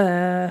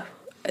so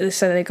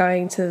they're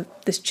going to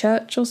this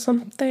church or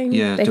something.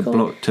 Yeah,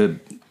 to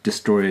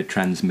destroy a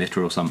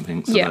transmitter or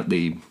something, so that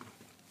the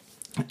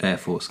Air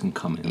Force can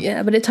come in.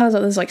 Yeah, but it turns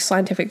out there's like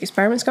scientific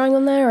experiments going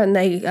on there, and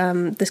they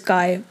this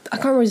guy, I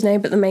can't remember his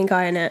name, but the main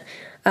guy in it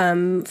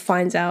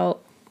finds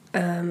out,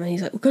 and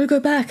he's like, we've got to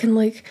go back and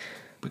like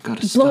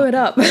blow it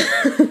up.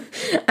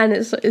 And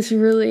it's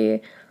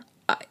really.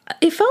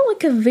 It felt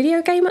like a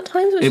video game at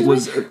times. It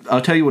was. I'll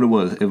tell you what it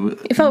was.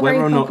 It felt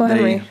whether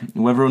very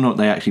whether or not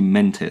they actually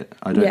meant it,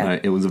 I don't know.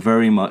 It was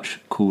very much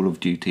Call of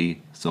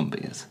Duty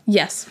Zombies.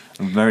 Yes.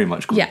 Very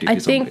much Call of Duty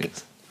Zombies. I think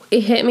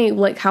it hit me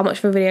like how much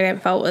of a video game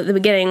felt at the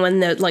beginning when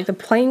the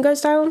plane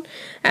goes down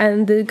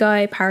and the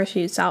guy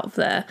parachutes out of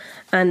there,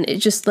 and it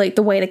just like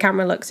the way the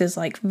camera looks is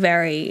like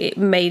it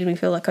made me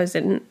feel like I was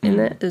in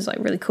it. It was like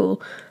really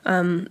cool.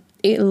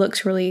 It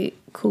looks really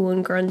cool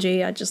and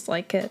grungy. I just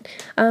like it.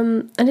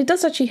 And it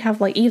does actually have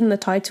like, even the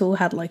title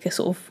had like a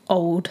sort of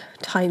old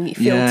timey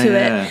feel to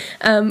it.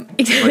 Like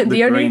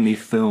the grainy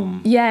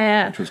film.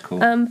 Yeah. Which was cool.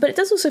 But it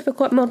does also feel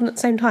quite modern at the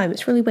same time.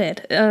 It's really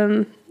weird.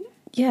 So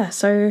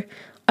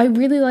I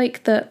really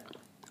like that.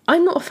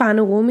 I'm not a fan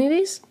of war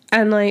movies,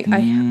 and like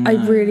I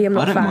really am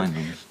not a fan. Mind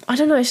them. I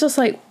don't know, it's just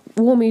like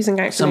war movies and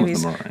gangster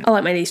movies. Of them are right. I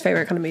like my least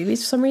favourite kind of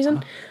movies for some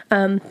reason.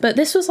 But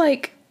this was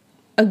like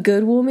a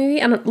good war movie,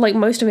 and like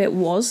most of it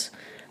was.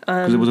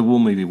 Because it was a war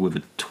movie with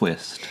a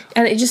twist.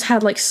 And it just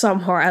had like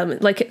some horror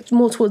element. Like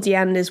more towards the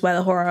end is where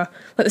the horror,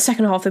 like the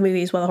second half of the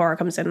movie is where the horror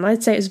comes in. And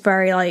I'd say it's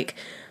very like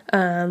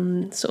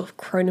sort of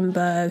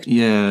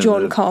Cronenberg,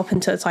 John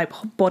Carpenter type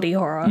body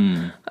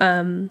horror.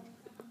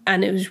 And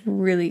it was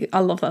really, I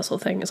love that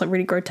sort of thing. It's like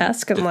really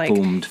grotesque and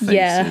deformed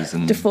faces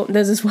and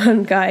there's this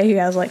one guy who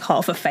has like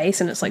half a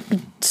face, and it's like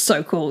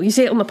so cool. You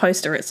see it on the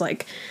poster, it's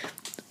like,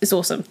 it's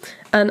awesome.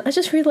 And I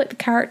just really like the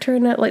character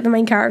in it, like the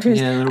main character.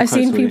 I've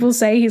seen people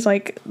say he's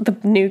like the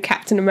new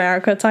Captain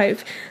America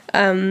type.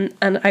 And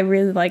I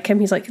really like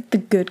him. He's like the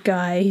good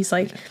guy. He's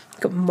like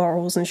got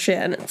morals and shit,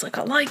 and it's like,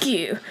 I like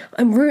you,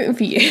 I'm rooting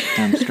for you.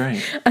 Damn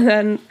straight. And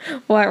then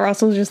Wyatt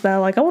Russell's just there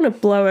like, I want to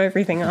blow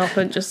everything up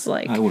and just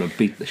like I want to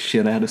beat the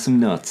shit out of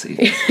some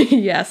Nazis.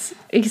 Yes,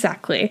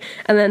 exactly.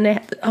 And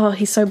then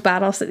he's so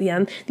badass at the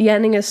end. The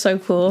ending is so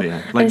cool.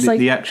 Yeah, like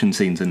the action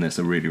scenes in this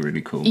are really,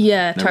 really cool.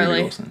 Yeah, they're totally.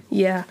 Really awesome.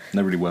 Yeah,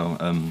 they're really well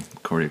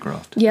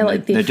choreographed. Yeah,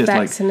 like the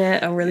effects in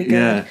it are really good.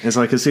 Yeah, it's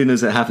like as soon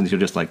as it happens, you're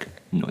just like,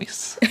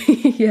 nice.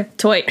 Yeah,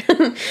 toy.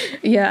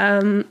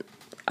 Yeah,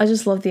 I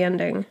just love the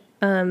ending.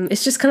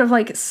 It's just kind of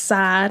like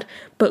sad,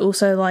 but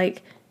also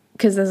like,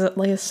 because there's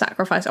a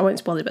sacrifice. I won't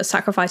spoil it, but a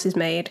sacrifice is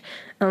made,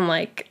 and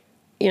like,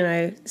 you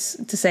know,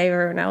 to save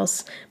everyone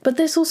else. But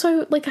there's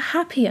also like a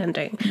happy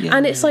ending,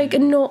 and it's like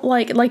not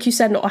like you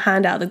said, not a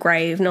hand out of the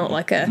grave, not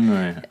like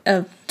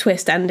a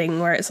twist ending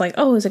where it's like,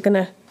 oh, is it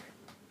gonna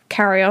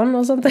carry on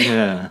or something?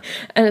 Yeah.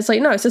 And it's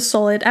like, no, it's a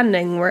solid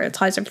ending where it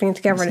ties everything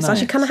together, and it's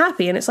actually kind of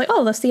happy, and it's like,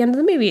 oh, that's the end of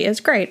the movie.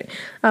 It's great.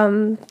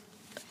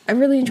 I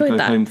really enjoyed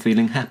that. Go home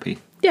feeling happy.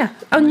 Yeah,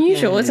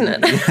 unusual, isn't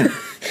it?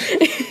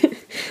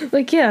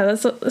 Like, yeah,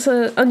 that's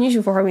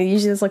unusual for horror movie.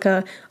 Usually there's like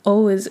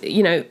always,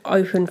 you know,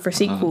 open for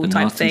sequel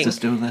type Nazis thing. Are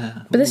still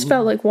there. But this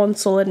felt like one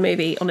solid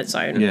movie on its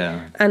own.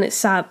 Yeah. And it's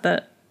sad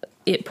that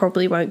it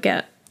probably won't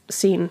get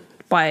seen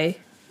by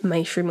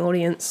mainstream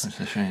audience. It's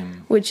a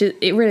shame. Which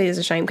it really is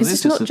a shame, because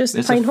it's not just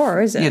plain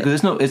horror, is it? Yeah,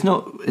 because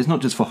it's not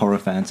just for horror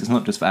fans. It's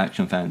not just for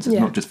action fans. It's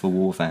not just for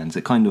war fans.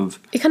 It kind of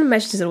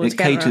meshes it all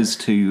together. It caters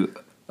to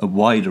a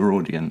wider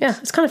audience. Yeah,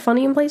 it's kind of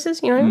funny in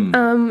places, you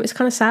know. It's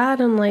kind of sad,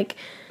 and like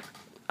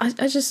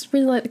I just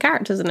really like the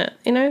characters in it,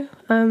 you know.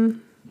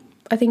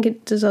 I think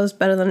it deserves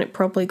better than it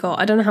probably got.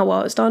 I don't know how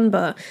well it's done,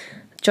 but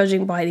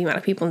judging by the amount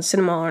of people in the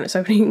cinema on its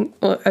opening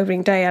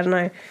day, I don't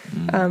know.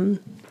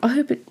 I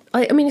hope it.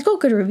 I mean, it's got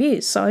good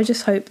reviews, so I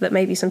just hope that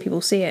maybe some people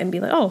see it and be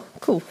like, "Oh,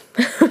 cool."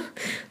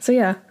 So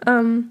yeah,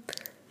 I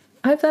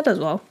hope that does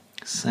well.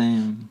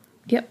 Same.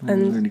 Yep,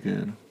 and really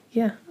good.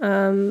 Yeah,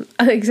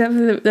 except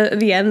for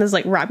the end, there's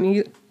like rap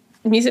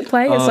music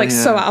playing.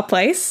 It's so out of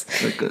place.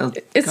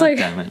 It's like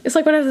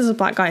whenever there's a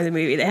black guy in the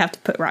movie, they have to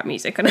put rap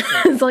music on it.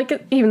 It's like,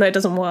 even though it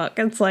doesn't work,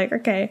 it's like,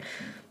 okay.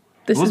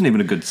 It wasn't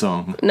even a good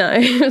song. No,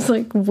 it was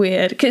like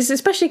weird,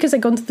 especially because they've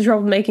gone to the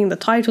trouble of making the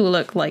title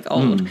look like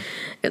old.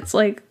 It's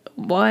like,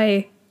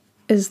 why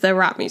is there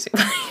rap music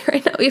playing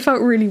right now? It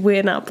felt really weird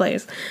and out of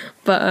place.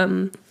 But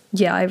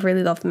yeah, I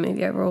really loved the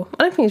movie overall.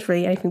 I don't think there's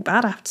really anything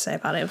bad I have to say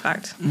about it, in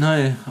fact.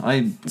 No,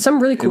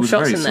 some really cool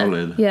shots in there.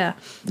 Solid. Yeah.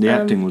 The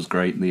acting was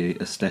great, the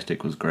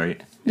aesthetic was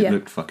great. It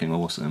looked fucking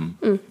awesome.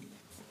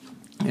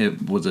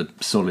 It was a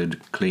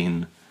solid,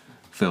 clean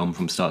film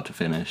from start to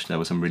finish. There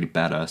were some really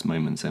badass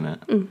moments in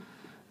it.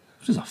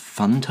 It was a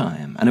fun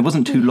time. And it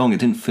wasn't too long. It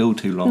didn't feel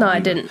too long. No, either.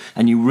 it didn't.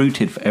 And you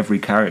rooted for every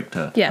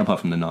character. Yeah.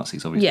 Apart from the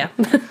Nazis, obviously. Yeah.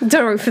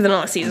 Don't root for the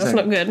Nazis. That's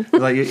not good.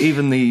 Like,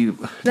 even the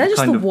They're just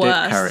kind the of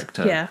worst. dick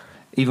character. Yeah.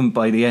 Even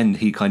by the end,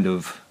 he kind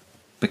of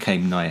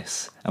became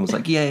nice. And was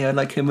like, yay, I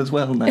like him as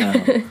well now.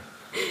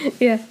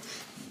 Yeah.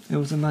 It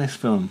was a nice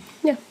film.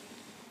 Yeah.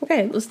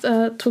 Okay, let's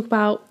talk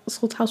about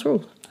Slaughterhouse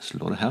Rules.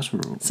 Slaughterhouse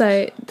Rules.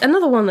 So,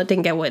 another one that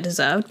didn't get what it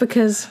deserved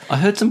because I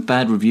heard some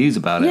bad reviews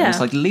about it. Yeah. And it's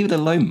like, leave it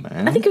alone,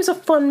 man. I think it was a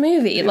fun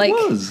movie. It like,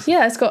 was.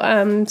 Yeah, it's got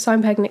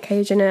Simon Pegg, Nick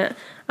Cage in it.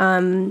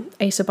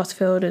 Asa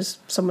Butterfield is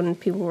someone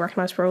people will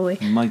recognise probably.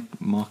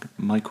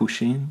 Michael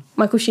Sheen.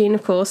 Michael Sheen,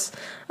 of course.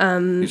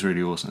 He's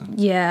really awesome.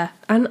 Yeah,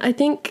 and I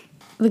think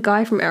the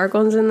guy from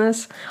Aragon's in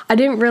this. I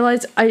didn't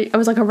realise, I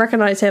was like, I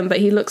recognise him, but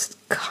he looks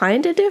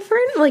kind of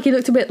different. Like, he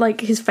looked a bit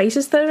like, his face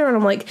is thinner, and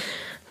I'm like,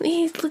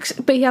 he looks,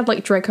 but he had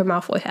like Draco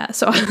Malfoy hair,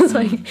 so I was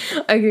like,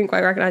 I couldn't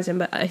quite recognise him,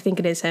 but I think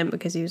it is him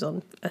because he was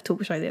on a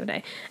talk show the other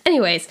day.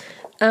 Anyways,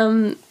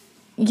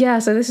 yeah,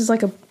 so this is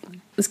like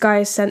this guy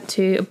is sent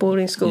to a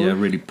boarding school. Yeah,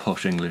 really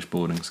posh English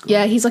boarding school.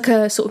 Yeah, he's like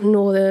a sort of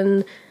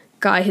northern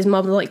guy. His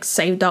mother like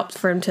saved up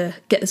for him to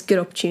get this good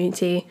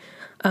opportunity.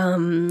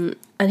 And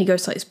he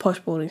goes to like this posh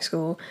boarding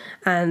school.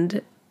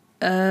 And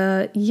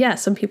yeah,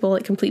 some people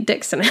like complete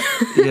dicks in it.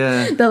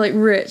 Yeah. They're like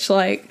rich,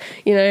 like,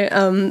 you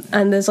know,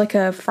 and there's like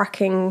a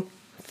fracking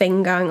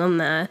thing going on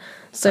there.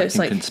 So it's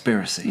like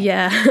conspiracy.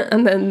 Yeah,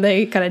 and then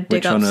they kind of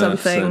dig up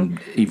something.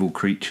 Evil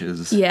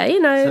creatures. Yeah, you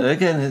know. So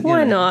again,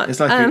 why not? It's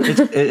like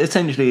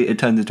essentially it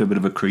turns into a bit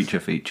of a creature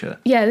feature.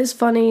 Yeah, it is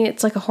funny.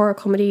 It's like a horror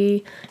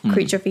comedy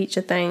creature feature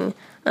thing.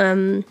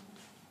 And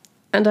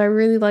I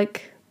really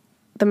like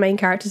the main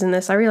characters in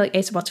this. I really like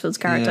Asa Butterfield's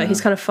character. Yeah. He's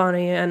kind of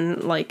funny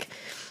and like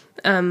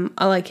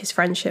I like his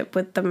friendship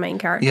with the main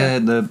character. Yeah,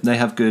 they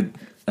have good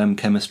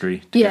chemistry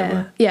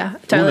together. Yeah, All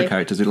totally. the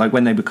characters, like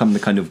when they become the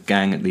kind of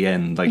gang at the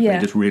end, like Yeah.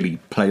 they just really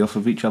play off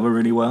of each other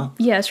really well.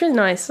 Yeah, it's really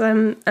nice.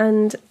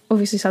 And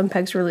obviously Simon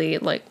Pegg's really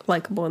like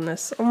likable in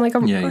this. I'm like,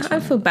 he's I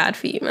funny. feel bad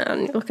for you,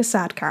 man. You're like a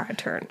sad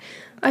character, and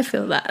I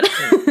feel that.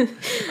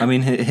 I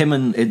mean, him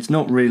and it's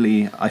not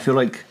really. I feel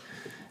like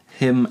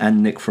him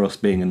and Nick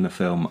Frost being in the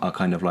film are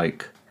kind of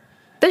like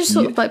They're just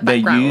sort of like they're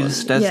background.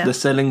 used as yeah. the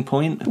selling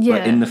point, Yeah.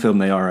 but in the film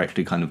they are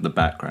actually kind of the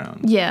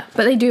background. Yeah,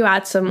 but they do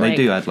add some. They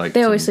do add, like,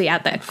 they some obviously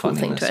add that cool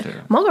thing to funniness it. to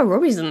it. Margot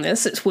Robbie's in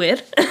this. It's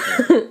weird.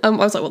 I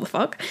was like, what the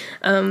fuck?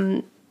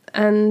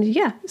 And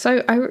yeah,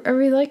 so I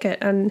really like it,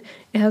 and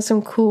it has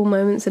some cool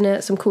moments in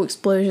it, some cool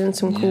explosions,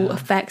 some cool Yeah.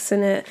 effects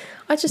in it.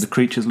 The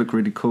creatures look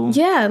really cool.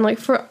 Yeah, and like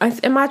I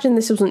imagine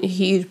this wasn't a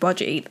huge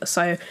budget either,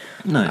 so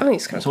No, I think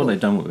it's kind that's of cool. what they've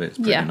done with it. It's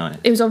pretty Yeah, nice.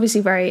 it was obviously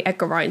very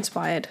Edgar Wright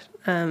inspired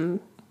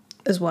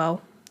as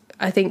well.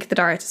 I think the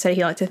director said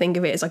he liked to think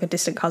of it as like a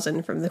distant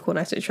cousin from the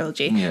Cornetto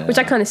trilogy, Yeah. which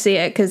I kind of see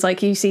it because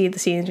like you see the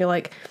scenes, you're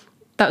like,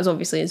 that was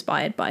obviously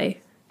inspired by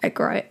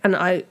Edgar Wright, and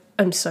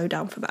I'm so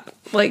down for that.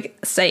 Like,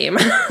 same.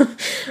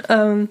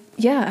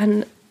 Yeah,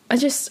 and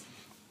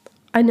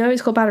I know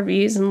it's got bad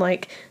reviews and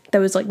like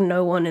there was like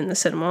no one in the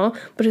cinema,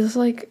 but it's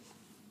like,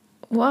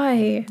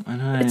 why? I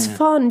know. It's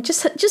fun.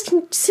 Just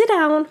sit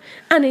down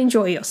and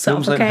enjoy yourself.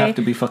 Films don't Okay. have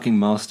to be fucking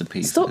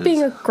masterpieces. Stop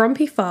being a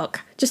grumpy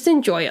fuck. Just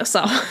enjoy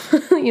yourself.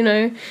 You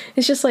know,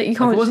 it's just like you Like,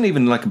 can't. it wasn't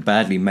even like a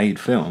badly made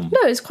film.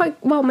 No, it's quite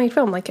well made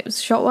film. Like it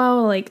was shot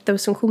well. Like there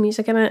was some cool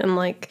music in it, and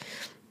like,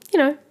 you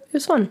know, it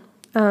was fun.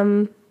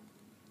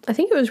 I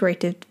think it was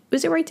rated.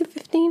 Was it rated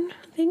 15?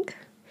 I think.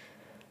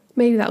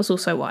 Maybe that was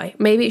also why.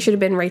 Maybe it should have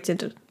been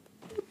rated.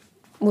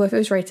 Well, if it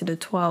was rated a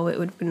 12, it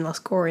would have been less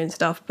gory and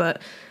stuff.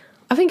 But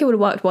I think it would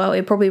have worked well.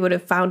 It probably would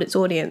have found its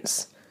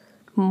audience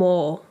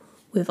more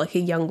with like a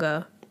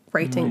younger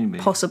rating,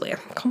 Maybe. possibly. I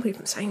can't believe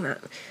I'm saying that.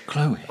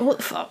 Chloe. What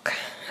the fuck?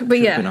 But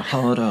Been yeah, a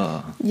hard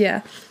R.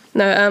 yeah.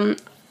 No,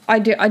 I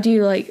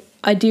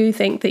do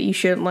think that you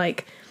shouldn't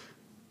like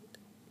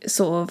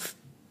sort of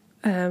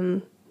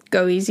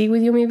go easy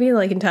with your movie,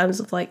 like in terms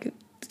of like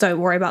don't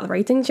worry about the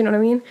ratings, you know what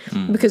I mean?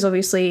 Because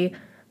obviously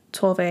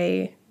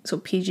 12A sort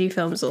of PG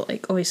films are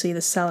like obviously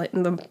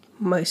the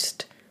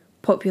most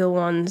popular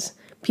ones.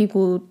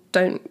 People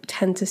don't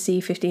tend to see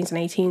 15s and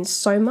 18s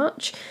so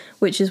much,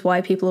 which is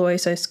why people are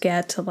always so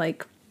scared to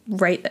like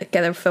get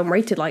their film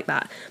rated like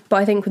that. But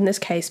I think in this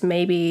case,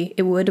 maybe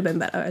it would have been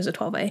better as a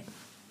 12A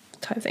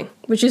type thing,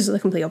 which is the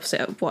complete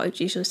opposite of what I would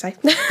usually say.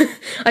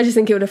 I just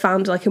think it would have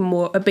found like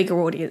a bigger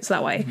audience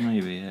that way.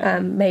 Maybe, yeah.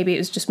 Maybe it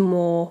was just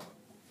more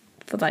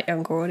for that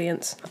younger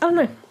audience. I don't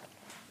know.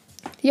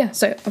 Yeah,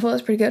 so I thought that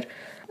was pretty good.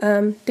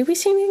 Did we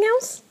see anything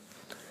else?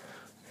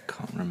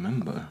 Can't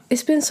remember.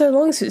 It's been so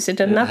long since I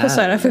did an It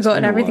episode, has, I've forgotten it's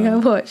been a everything while.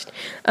 I've watched.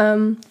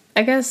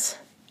 I guess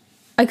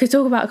I could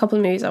talk about a couple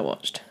of movies I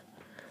watched,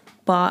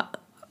 but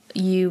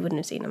you wouldn't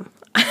have seen them.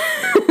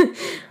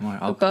 Right,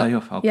 I'll But- play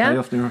off yeah?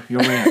 your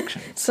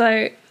reaction.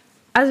 So,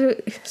 as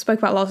we spoke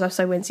about last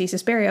episode, we went to see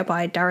Suspiria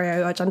by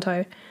Dario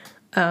Argento,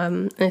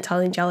 an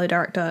Italian giallo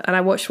director, and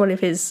I watched one of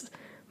his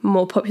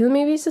more popular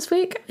movies this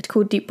week. It's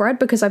called Deep Red,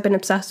 because I've been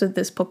obsessed with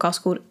this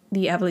podcast called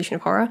The Evolution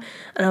of Horror,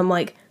 and I'm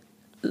like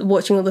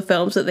watching all the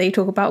films that they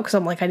talk about because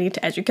I'm like, I need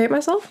to educate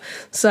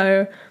myself.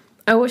 So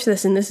I watched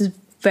this, and this is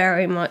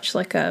very much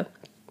like a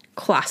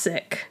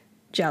classic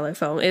giallo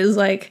film. It was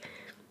like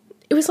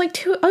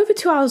over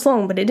 2 hours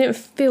long, but it didn't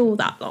feel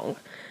that long,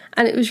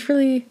 and it was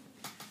really,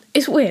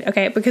 it's weird,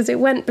 okay, because it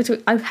went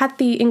between, I've had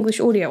the English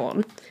audio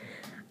on,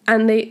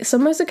 and so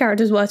most of the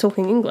characters were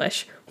talking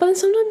English, but then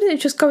sometimes they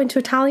just go into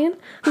Italian,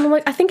 and I'm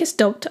like, I think it's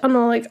dubbed, and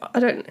I'm like, I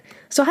don't,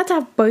 so I had to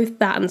have both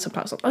that and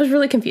subtitles. I was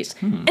really confused.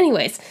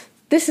 Anyways,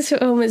 this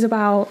film is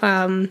about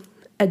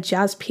a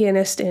jazz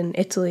pianist in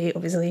Italy,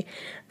 obviously,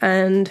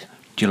 and...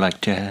 Do you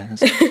like jazz?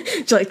 Do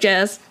you like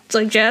jazz? Do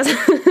you like jazz?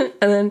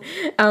 And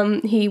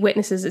then he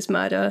witnesses this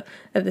murder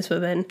of this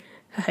woman.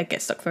 Her head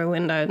gets stuck through a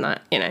window, and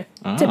that, you know,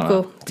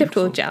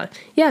 typical jazz.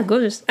 Yeah,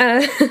 gorgeous.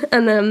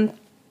 And then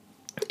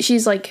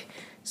she's like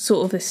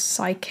sort of this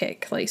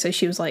psychic. Like, so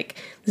she was like,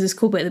 there's this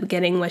cool bit at the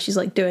beginning where she's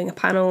like doing a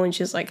panel, and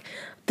she's like,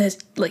 there's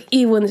like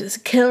evil, and there's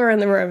a killer in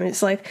the room. And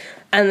it's like,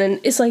 and then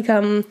it's like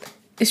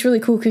it's really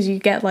cool because you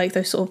get like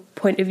those sort of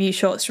point of view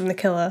shots from the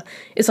killer.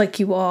 It's like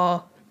you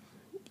are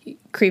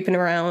creeping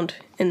around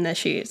in their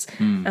shoes.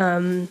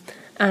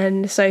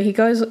 And so he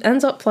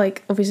ends up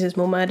like, obviously there's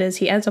more murders.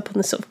 He ends up on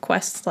this sort of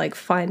quest to like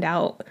find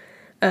out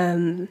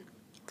who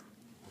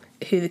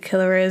the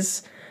killer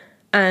is.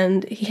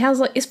 And he has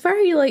like, it's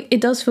very like,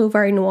 it does feel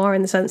very noir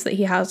in the sense that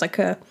he has like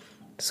a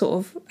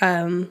sort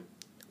of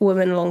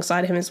woman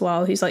alongside him as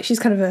well, who's like, she's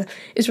kind of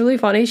it's really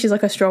funny, she's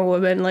like a strong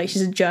woman, like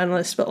she's a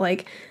journalist, but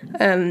like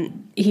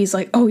he's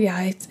like, oh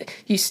yeah,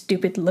 you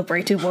stupid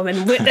liberated woman.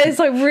 It's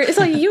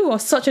like you are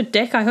such a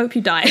dick, I hope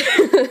you die.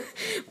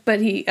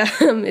 But he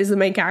is the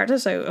main character,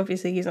 so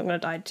obviously he's not going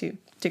to die too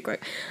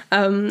quick.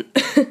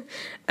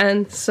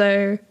 And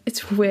so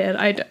it's weird.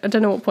 I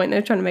don't know what point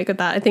they're trying to make of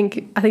that. I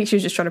think she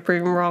was just trying to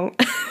prove him wrong.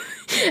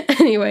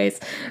 Anyways,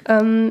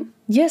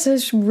 yeah, so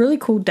it's really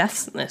cool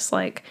deaths in this.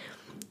 Like,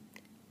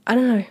 I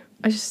don't know.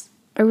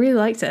 I really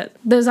liked it.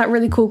 There's that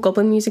really cool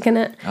goblin music in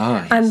it. Oh,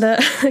 yes. And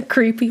the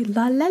creepy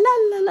la la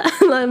la la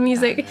la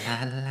music.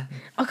 La, la, la.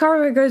 I can't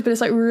remember how it goes, but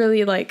it's like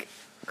really like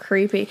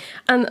creepy.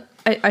 And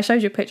I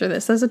showed you a picture of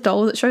this. There's a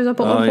doll that shows up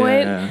at one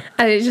point. Yeah.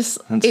 And it's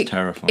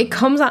terrifying. It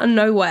comes out of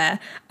nowhere.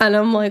 And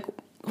I'm like,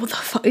 what the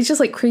fuck? It's just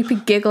like creepy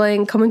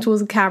giggling, coming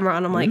towards the camera.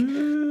 And I'm like,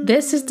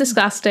 this is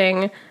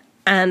disgusting.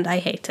 And I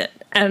hate it.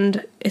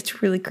 And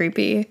it's really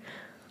creepy.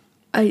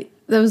 That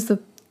was the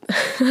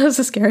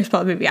scariest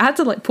part of the movie. I had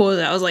to like pause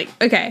it. I was like,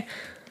 okay,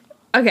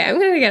 I'm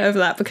gonna get over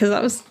that, because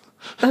that was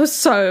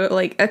so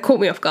like, it caught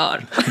me off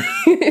guard.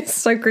 It's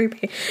so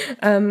creepy.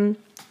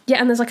 Yeah,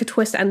 and there's like a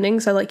twist ending,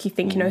 so like you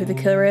think you know who the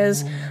killer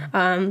is,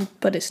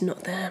 but it's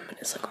not them, and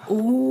it's like,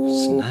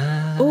 ooh,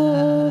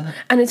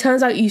 and it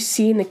turns out you've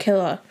seen the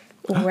killer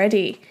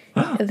already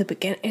at the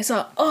beginning. It's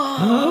like,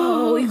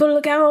 oh, you gotta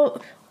look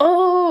out.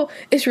 Oh,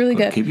 it's really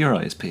good. Keep your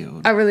eyes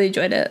peeled. I really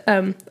enjoyed it.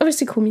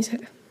 Obviously cool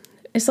music.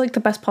 It's like the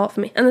best part for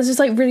me. And there's just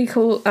like really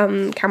cool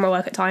camera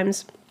work at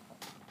times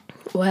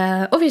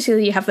where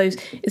obviously you have those,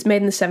 it's made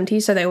in the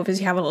 70s, so they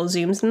obviously have a lot of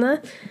zooms in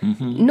there.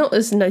 Not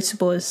as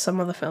noticeable as some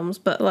other films,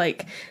 but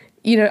like,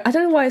 you know, I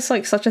don't know why it's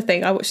like such a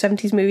thing. I watch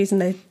 70s movies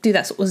and they do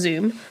that sort of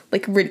zoom,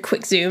 like really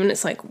quick zoom, and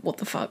it's like, what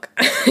the fuck?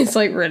 It's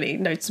like really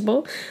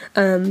noticeable.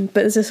 But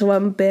there's this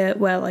one bit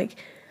where like,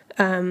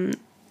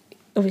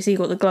 obviously you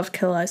got the glove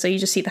killer, so you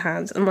just see the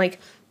hands, and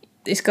like,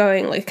 it's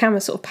going, like, the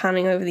camera's sort of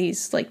panning over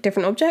these, like,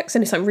 different objects,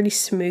 and it's, like, really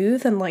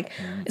smooth, and, like,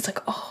 it's like,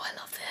 oh, I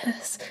love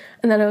this.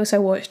 And then I also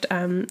watched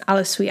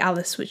Alice, Sweet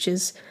Alice, which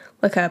is,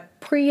 like, a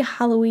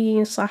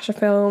pre-Halloween slasher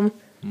film.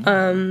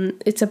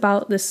 It's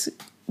about this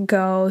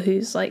girl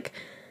who's, like,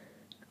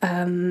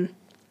 well,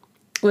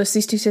 it's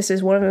these two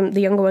sisters. One of them,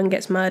 the younger one,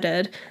 gets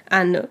murdered,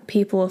 and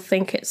people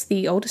think it's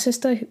the older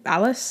sister,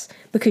 Alice,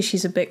 because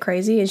she's a bit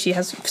crazy, and she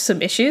has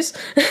some issues.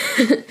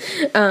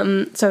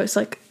 So it's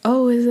like,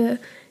 oh, is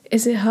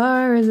it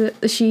her?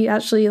 Is she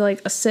actually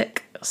like a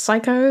sick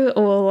psycho?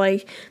 Or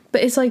like,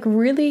 but it's like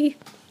really,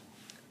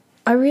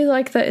 I really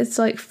like that it's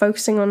like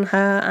focusing on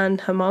her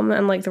and her mum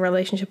and like the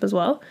relationship as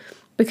well,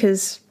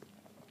 because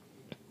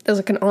there's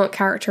like an aunt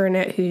character in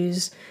it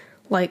who's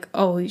like,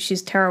 oh,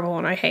 she's terrible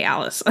and I hate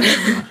Alice.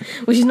 Well,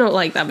 she's not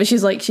like that, but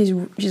she's like, she's a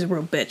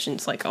real bitch, and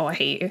it's like, oh, I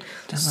hate you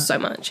so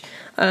much.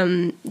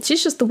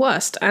 She's just the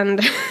worst,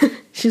 and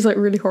she's like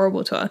really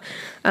horrible to her.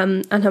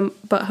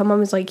 But her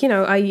mum is like, you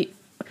know,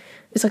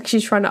 it's like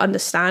she's trying to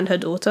understand her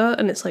daughter,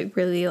 and it's like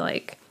really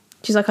like,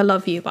 she's like, I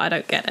love you, but I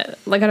don't get it.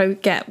 Like, I don't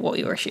get what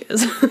your issue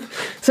is.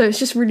 So it's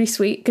just really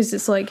sweet, because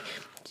it's like,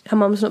 her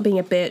mum's not being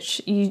a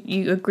bitch.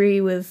 You agree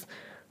with,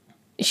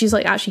 she's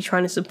like actually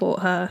trying to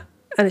support her,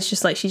 and it's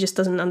just like, she just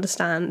doesn't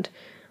understand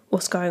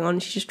what's going on.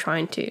 She's just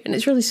trying to, and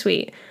it's really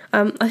sweet.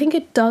 I think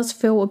it does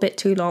feel a bit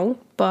too long,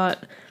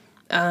 but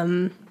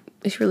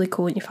it's really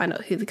cool when you find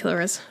out who the killer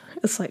is.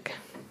 It's like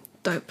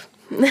dope.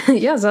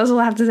 Yeah, so that's all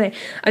I have to say.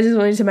 I just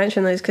wanted to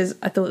mention those because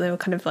I thought they were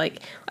kind of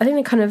like, I think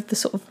they're kind of the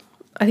sort of,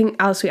 I think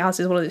Alice Sweet Alice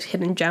is one of those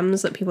hidden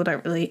gems that people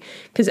don't really,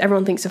 because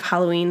everyone thinks of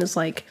Halloween as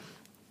like,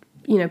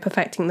 you know,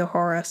 perfecting the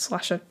horror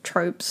slasher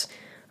tropes.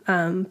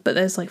 But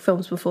there's like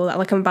films before that,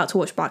 like I'm about to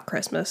watch Black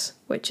Christmas,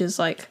 which is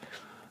like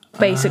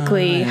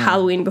basically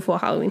Halloween before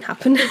Halloween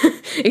happened,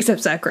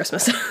 except at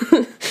Christmas.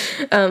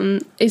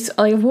 It's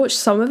like I've watched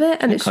some of it,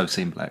 and I've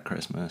seen Black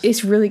Christmas.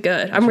 it's really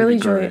good. I'm really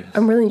enjoying it.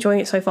 I'm really enjoying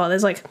it so far.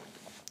 There's like,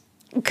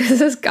 because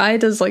this guy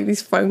does like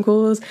these phone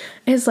calls,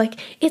 and it's like,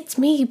 it's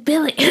me,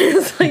 Billy.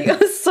 It's like,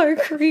 it's so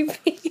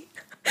creepy.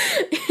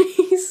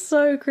 He's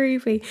so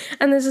creepy.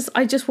 And there's this,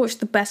 I just watched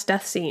the best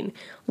death scene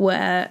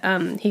where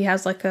he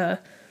has like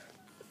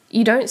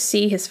you don't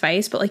see his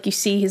face, but like you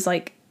see his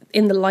like,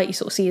 in the light you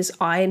sort of see his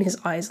eye, and his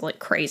eye's like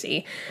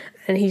crazy,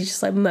 and he's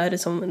just like murdered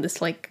someone with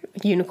this like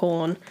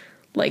unicorn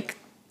like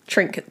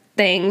trinket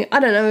thing. I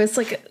don't know, it's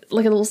like a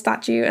little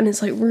statue, and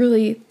it's like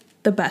really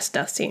the best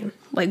death scene,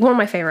 like one of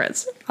my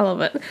favorites. I love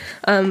it.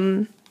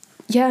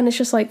 Yeah, and it's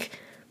just like,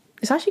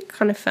 it's actually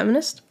kind of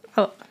feminist,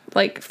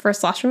 like for a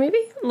slasher movie.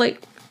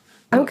 Like,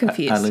 I'm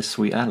confused. Alice,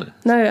 Sweet Alice.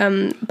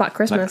 No, Black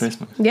Christmas. Black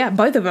Christmas. Yeah,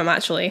 both of them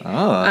actually.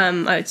 Oh.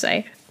 I would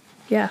say.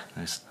 Yeah.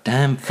 Those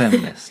damn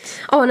feminists.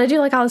 Oh, and I do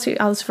like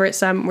Alice for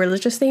its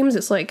religious themes.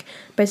 It's like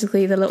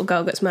basically the little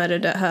girl gets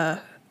murdered at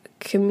her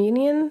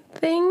communion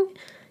thing,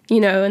 you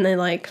know, and they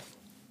like,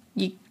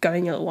 you go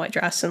in your little white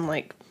dress and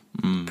like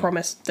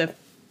promise to,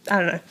 I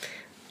don't know.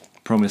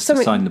 Promise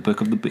to sign the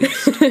Book of the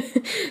Beast.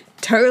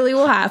 Totally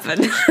will happen.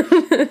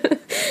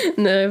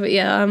 No, but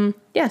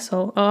yeah,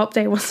 so I'll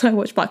update once I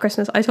watch Black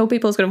Christmas. I told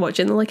people I was going to watch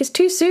it, and they're like, it's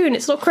too soon,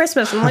 it's not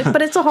Christmas. I'm like,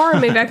 but it's a horror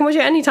movie, I can watch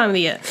it any time of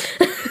the year.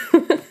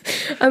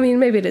 I mean,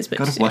 maybe it is a bit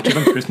Gotta too watch it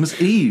on Christmas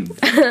Eve.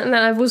 And then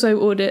I've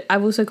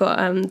also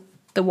got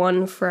the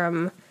one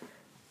from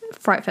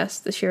Fright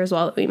Fest this year as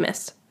well that we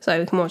missed, so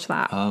we can watch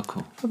that. Oh,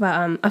 cool.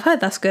 But I've heard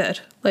that's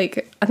good.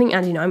 Like, I think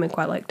Andy Nyman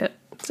quite liked it,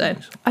 so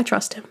nice. I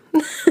trust him.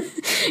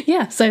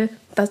 Yeah, so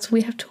that's what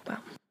we have to talk about.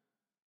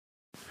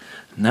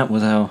 And that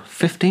was our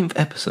 15th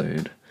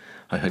episode.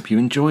 I hope you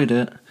enjoyed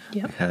it.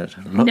 Yep. We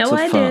had lots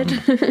of fun.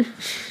 Did.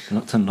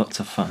 Lots and lots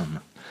of fun.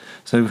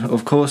 So,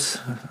 of course,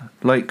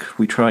 like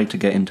we try to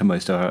get into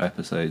most of our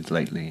episodes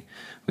lately,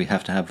 we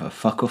have to have a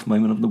fuck off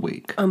moment of the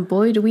week. And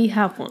boy, do we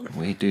have one.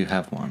 We do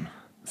have one.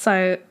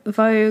 So,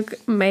 Vogue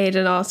made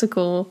an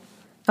article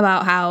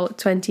about how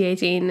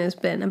 2018 has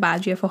been a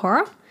bad year for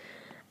horror.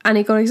 And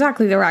it got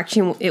exactly the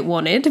reaction it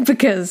wanted,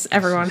 because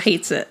everyone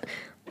hates it.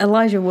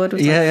 Elijah Wood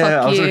was like, fuck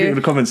I was you. looking at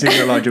the comments, seeing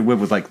Elijah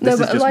Wood was like, this is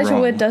just Elijah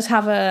wrong. Wood does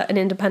have an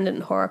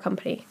independent horror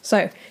company.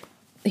 So,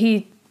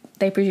 they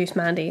produce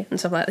Mandy and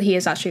stuff like that. He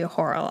is actually a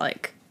horror,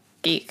 like,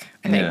 geek,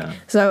 I think. Yeah.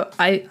 So,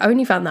 I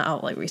only found that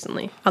out, like,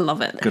 recently. I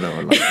love it. Good old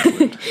Elijah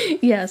Wood.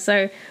 Yeah,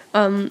 so,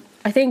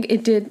 I think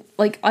it did,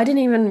 like, I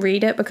didn't even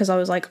read it because I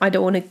was like, I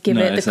don't want to give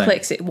it the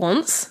clicks it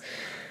wants.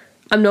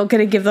 I'm not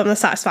going to give them the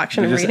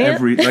satisfaction of reading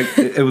it. Like,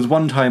 it was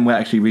one time where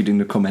actually reading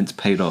the comments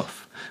paid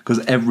off,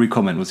 because every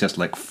comment was just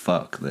like,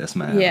 fuck this,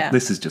 man. Yeah.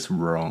 This is just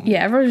wrong.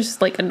 Yeah, everyone was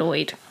just like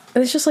annoyed.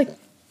 And it's just like,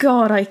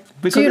 God, I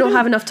do not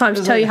have enough time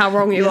to tell you how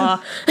wrong you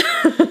are.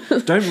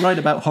 Don't write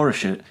about horror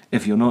shit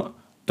if you're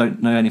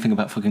don't know anything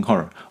about fucking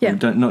horror. Yeah.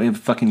 Or not even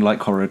fucking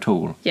like horror at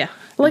all. Yeah.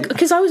 Like,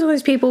 because I was one of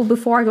those people,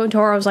 before I got into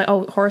horror, I was like,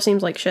 oh, horror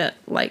seems like shit.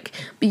 Like,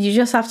 but you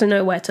just have to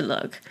know where to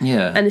look.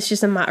 Yeah. And it's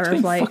just a matter It's been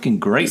of like... fucking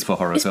great for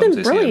horror It's films been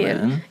this brilliant.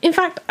 year, man. In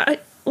fact, I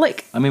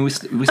mean, we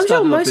started sure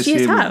off most this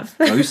years year have.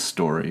 with Ghost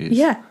Stories.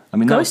 Yeah. I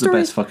mean, that Ghost was the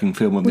best Stories fucking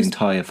film of the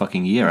entire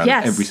fucking year out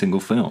Yes. of every single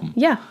film.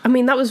 Yeah, I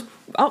mean, that was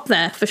up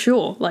there for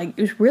sure. Like,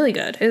 it was really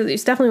good.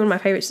 It's definitely one of my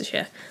favourites this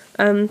year.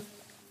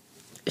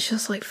 It's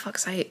just like,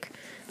 fuck's sake.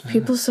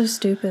 People are so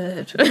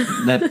stupid.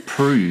 They're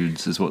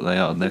prudes is what they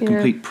are. They're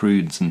complete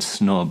prudes and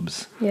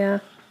snobs. Yeah.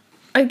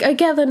 I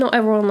get that not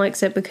everyone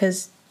likes it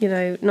because, you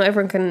know, not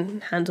everyone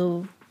can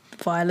handle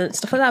violence,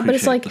 stuff like that. But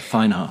it's Appreciate like, the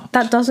fine art.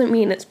 that doesn't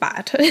mean it's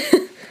bad.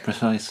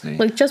 Precisely.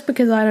 Like, just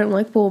because I don't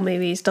like war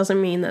movies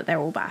doesn't mean that they're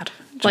all bad.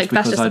 Just Like,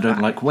 that's because just I a don't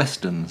fact. like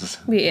westerns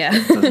Yeah.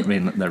 doesn't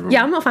mean that they're all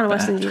Yeah, I'm not a fan of bad.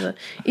 westerns either.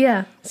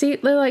 Yeah. See,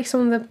 they're like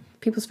some of the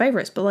people's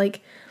favourites, but like,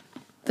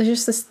 there's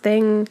just this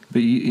thing.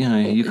 But you know,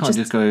 you can't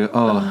just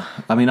go,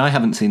 I mean, I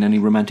haven't seen any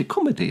romantic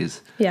comedies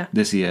Yeah.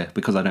 this year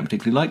because I don't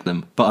particularly like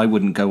them. But I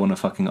wouldn't go on a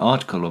fucking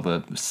article of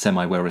a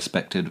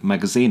semi-well-respected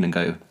magazine and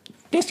go,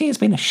 this year's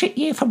been a shit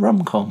year for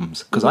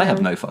rom-coms. Because I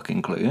have no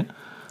fucking clue.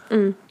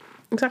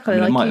 Exactly. I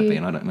mean, like it might you, have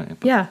been, I don't know.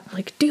 But Yeah,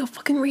 like, do your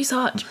fucking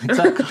research.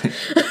 exactly.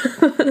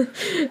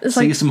 It's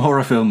See like, some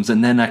horror films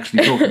and then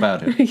actually talk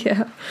about it.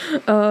 yeah.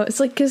 It's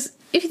like, because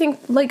if you think,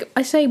 like,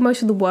 I say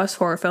most of the worst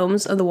horror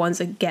films are the ones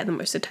that get the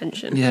most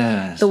attention.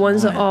 Yeah. The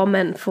ones that are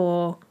meant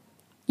for,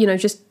 you know,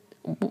 just,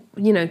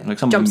 you know, like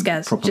some jump of the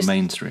scares. proper Just,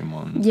 mainstream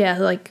ones. yeah,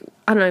 like,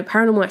 I don't know,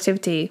 Paranormal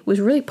Activity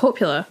was really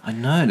popular. I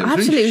know. That I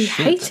was really absolutely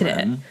shit, hated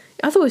man. it.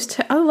 I thought it was,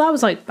 I thought that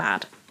was, like,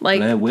 bad. Like,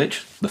 Blair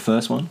Witch, the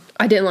first one.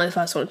 I didn't like the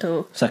first one at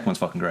all. Second one's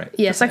fucking great.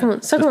 Yeah, Just second saying.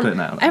 one. Second Just one. putting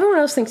that out there. Everyone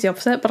else thinks the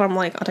opposite, but I'm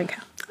like, I don't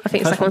care. I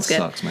think the First second one one's good.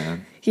 sucks,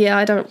 man. Yeah,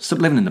 I don't. Stop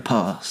living in the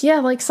past. Yeah,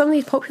 like some of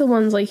these popular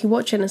ones, like you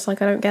watch it and it's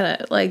like, I don't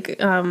get it. Like,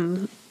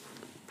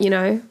 you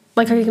know,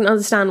 like I can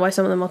understand why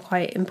some of them are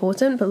quite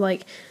important, but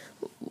like,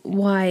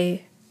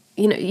 why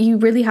you know, you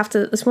really have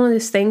to, it's one of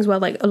those things where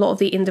like a lot of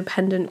the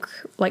independent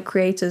like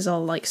creators are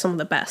like some of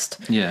the best.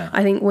 Yeah.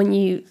 I think when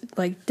you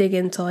like dig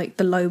into like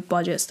the low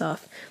budget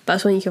stuff,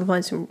 that's when you can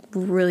find some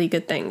really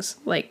good things.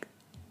 Like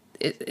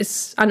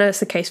it's I know it's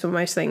the case for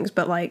most things,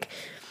 but like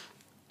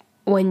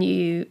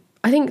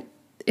I think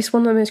it's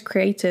one of the most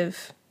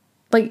creative,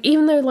 like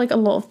even though like a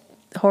lot of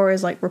horror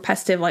is like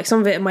repetitive, like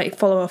some of it might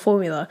follow a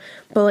formula,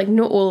 but like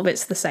not all of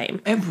it's the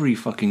same. Every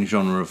fucking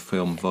genre of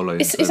film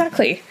follows It's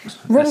exactly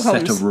set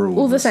rom-coms, of rules.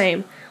 all the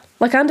same.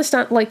 Like I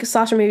understand, like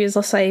slasher movies,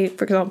 let's say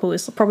for example,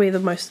 is probably the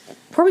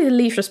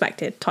least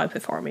respected type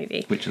of horror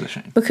movie, which is a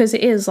shame because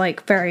it is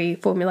like very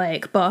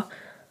formulaic, but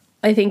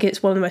I think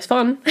it's one of the most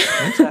fun.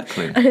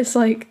 Exactly. And it's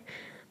like,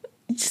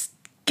 just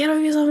get over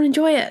yourself and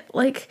enjoy it.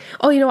 Like,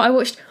 oh, you know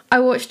what? I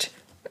watched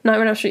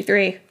Nightmare on Elm Street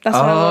 3. That's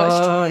what I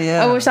watched. Oh,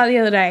 yeah. I watched that the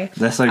other day.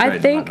 They're so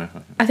great.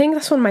 I think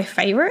that's one of my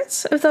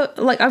favourites of the,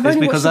 like, I've It's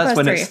only because watched the that's first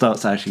when three. it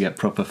starts to actually get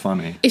proper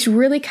funny. It's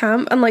really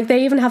camp, and like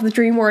they even have the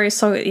Dream Warriors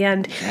song at the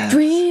end. Yes.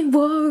 Dream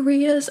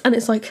Warriors, and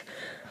it's like,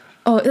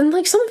 oh, and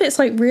like some of it's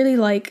like really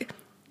like,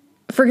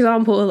 for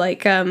example,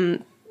 like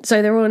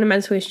so they're all in a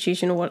mental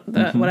institution or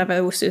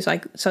whatever, with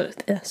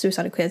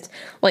suicidal kids.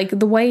 Like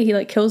the way he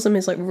like kills them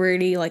is like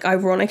really like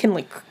ironic and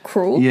like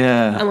cruel,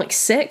 and like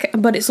sick,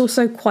 but it's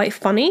also quite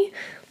funny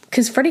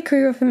because Freddy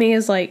Krueger for me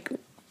is like,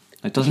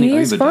 Doesn't he he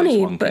is overdose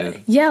funny, one but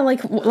kid? yeah,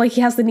 like he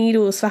has the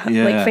needles for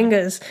like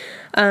fingers,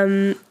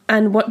 and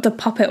what the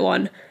puppet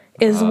one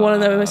is one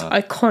of the most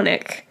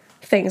iconic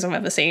things I've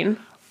ever seen.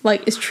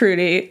 Like it's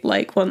truly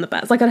like one of the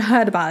best. Like I'd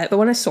heard about it, but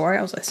when I saw it,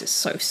 I was like, this is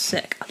so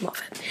sick. I love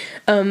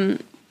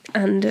it.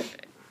 And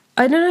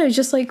I don't know, it's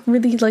just like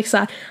really like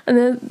sad. And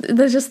then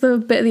there's just the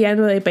bit at the end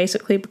where they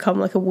basically become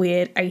like a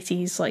weird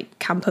 80s like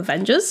camp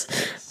Avengers,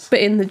 but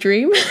in the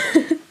dream.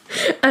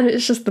 And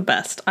it's just the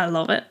best. I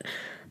love it.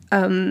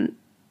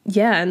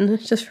 Yeah, and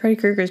just Freddy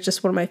Krueger is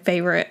just one of my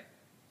favourite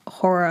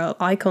horror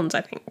icons,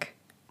 I think.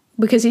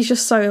 Because he's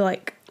just so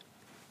like,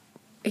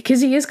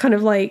 because he is kind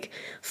of like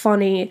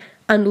funny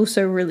and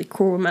also really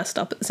cruel and messed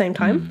up at the same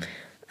time.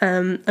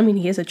 I mean,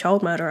 he is a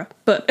child murderer,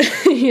 but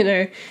you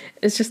know,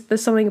 it's just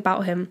there's something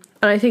about him,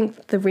 and I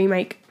think the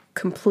remake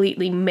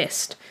completely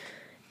missed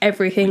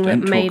everything that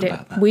made it.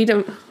 We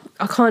don't.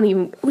 I can't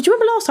even. Do you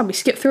remember last time we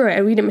skipped through it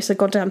and we didn't miss a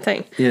goddamn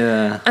thing?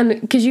 Yeah.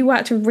 And because you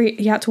had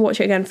to watch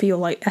it again for your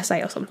like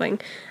essay or something,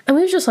 and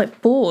we were just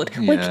like bored.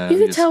 Like you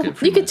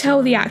could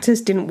tell the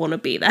actors didn't want to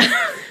be there,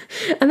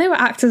 and they were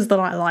actors that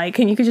I like,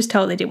 and you could just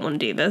tell they didn't want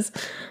to do this.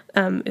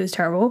 It was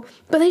terrible,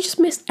 but they just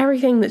missed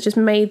everything that just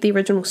made the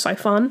original so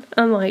fun,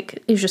 and like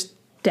it was just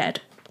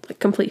dead, like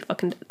completely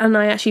fucking dead. And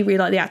I actually really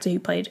like the actor who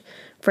played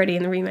Freddy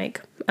in the remake,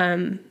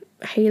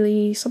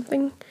 Haley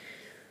something.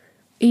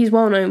 He's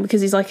well known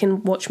because he's like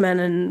in Watchmen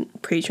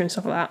and Preacher and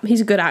stuff like that. He's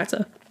a good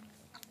actor.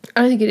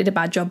 I don't think he did a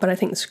bad job, but I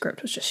think the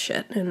script was just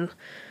shit and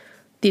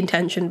the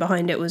intention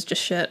behind it was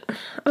just shit.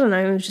 I don't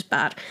know, it was just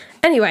bad.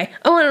 Anyway,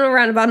 I went on a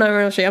rant about Nightmare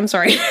on Elm Street, I'm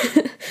sorry.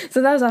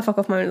 So that was our fuck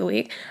off moment of the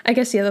week. I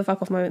guess the other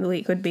fuck off moment of the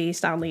week would be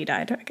Stan Lee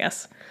died, I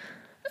guess.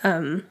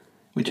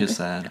 Which is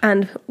sad.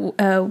 And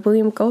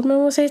William Goldman,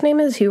 what his name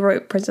is, who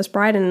wrote Princess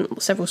Bride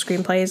and several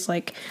screenplays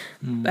like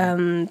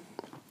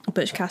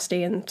Butch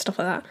Cassidy and stuff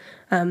like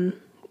that.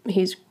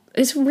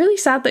 It's really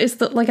sad that it's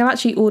that like I've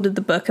actually ordered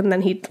the book and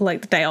then he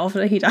like the day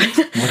after he died.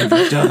 What have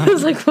you done? I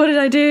was like, what did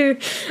I do?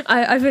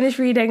 I finished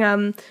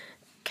reading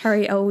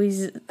Carrie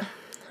Elwes,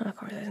 I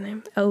can't remember his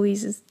name,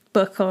 Elwes'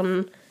 book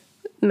on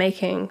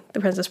making The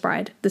Princess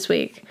Bride this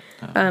week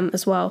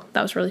as well.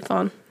 That was really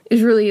fun. It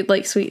was really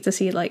like sweet to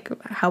see like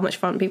how much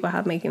fun people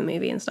had making the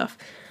movie and stuff.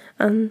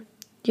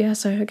 Yeah,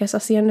 so I guess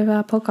that's the end of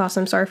our podcast.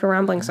 I'm sorry for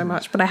rambling so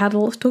much, but I had a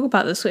lot to talk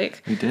about this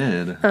week. You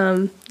did.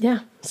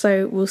 Yeah,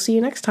 so we'll see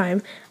you next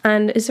time.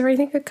 And is there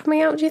anything good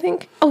coming out, do you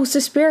think? Oh,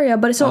 Suspiria,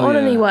 but it's not on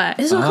anywhere.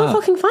 I can't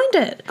fucking find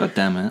it. God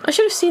damn it. I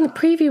should have seen the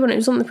preview when it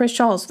was on the Prince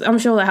Charles. I'm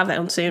sure they have that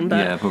on soon,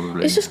 but yeah,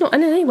 probably. It's just not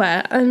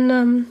anywhere.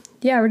 And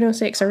yeah, Original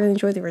 6, I really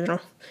enjoyed the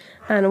original.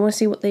 And I want to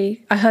see what I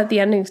heard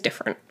the ending's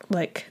different.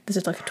 Like, this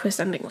is like a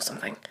twist ending or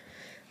something.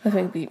 I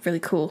think it'd be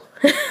really cool.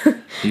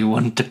 You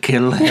want to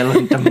kill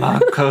Helen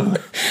DeMarco?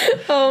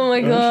 Oh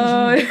my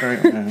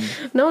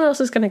god. No one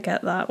else is going to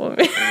get that one.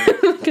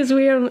 Because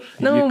we don't...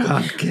 No, you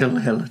can't kill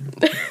Helen.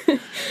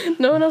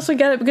 No one else would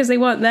get it because they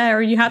weren't there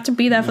and you had to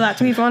be there for that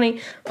to be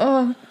funny.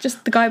 Oh,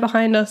 just the guy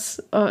behind us.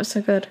 Oh, it's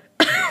so good.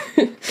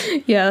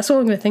 Yeah, that's what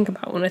I'm going to think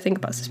about when I think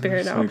about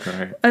Suspiria now. So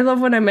great. I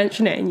love when I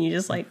mention it and you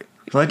just like...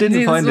 I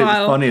didn't find it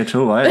funny at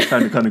all. I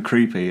found it kind of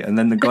creepy. And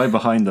then the guy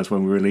behind us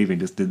when we were leaving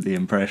just did the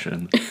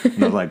impression.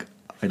 And I was like,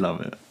 I love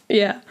it.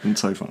 Yeah.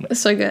 It's so funny. It's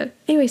so good.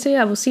 Anyway, so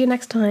yeah, we'll see you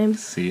next time.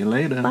 See you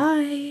later.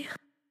 Bye.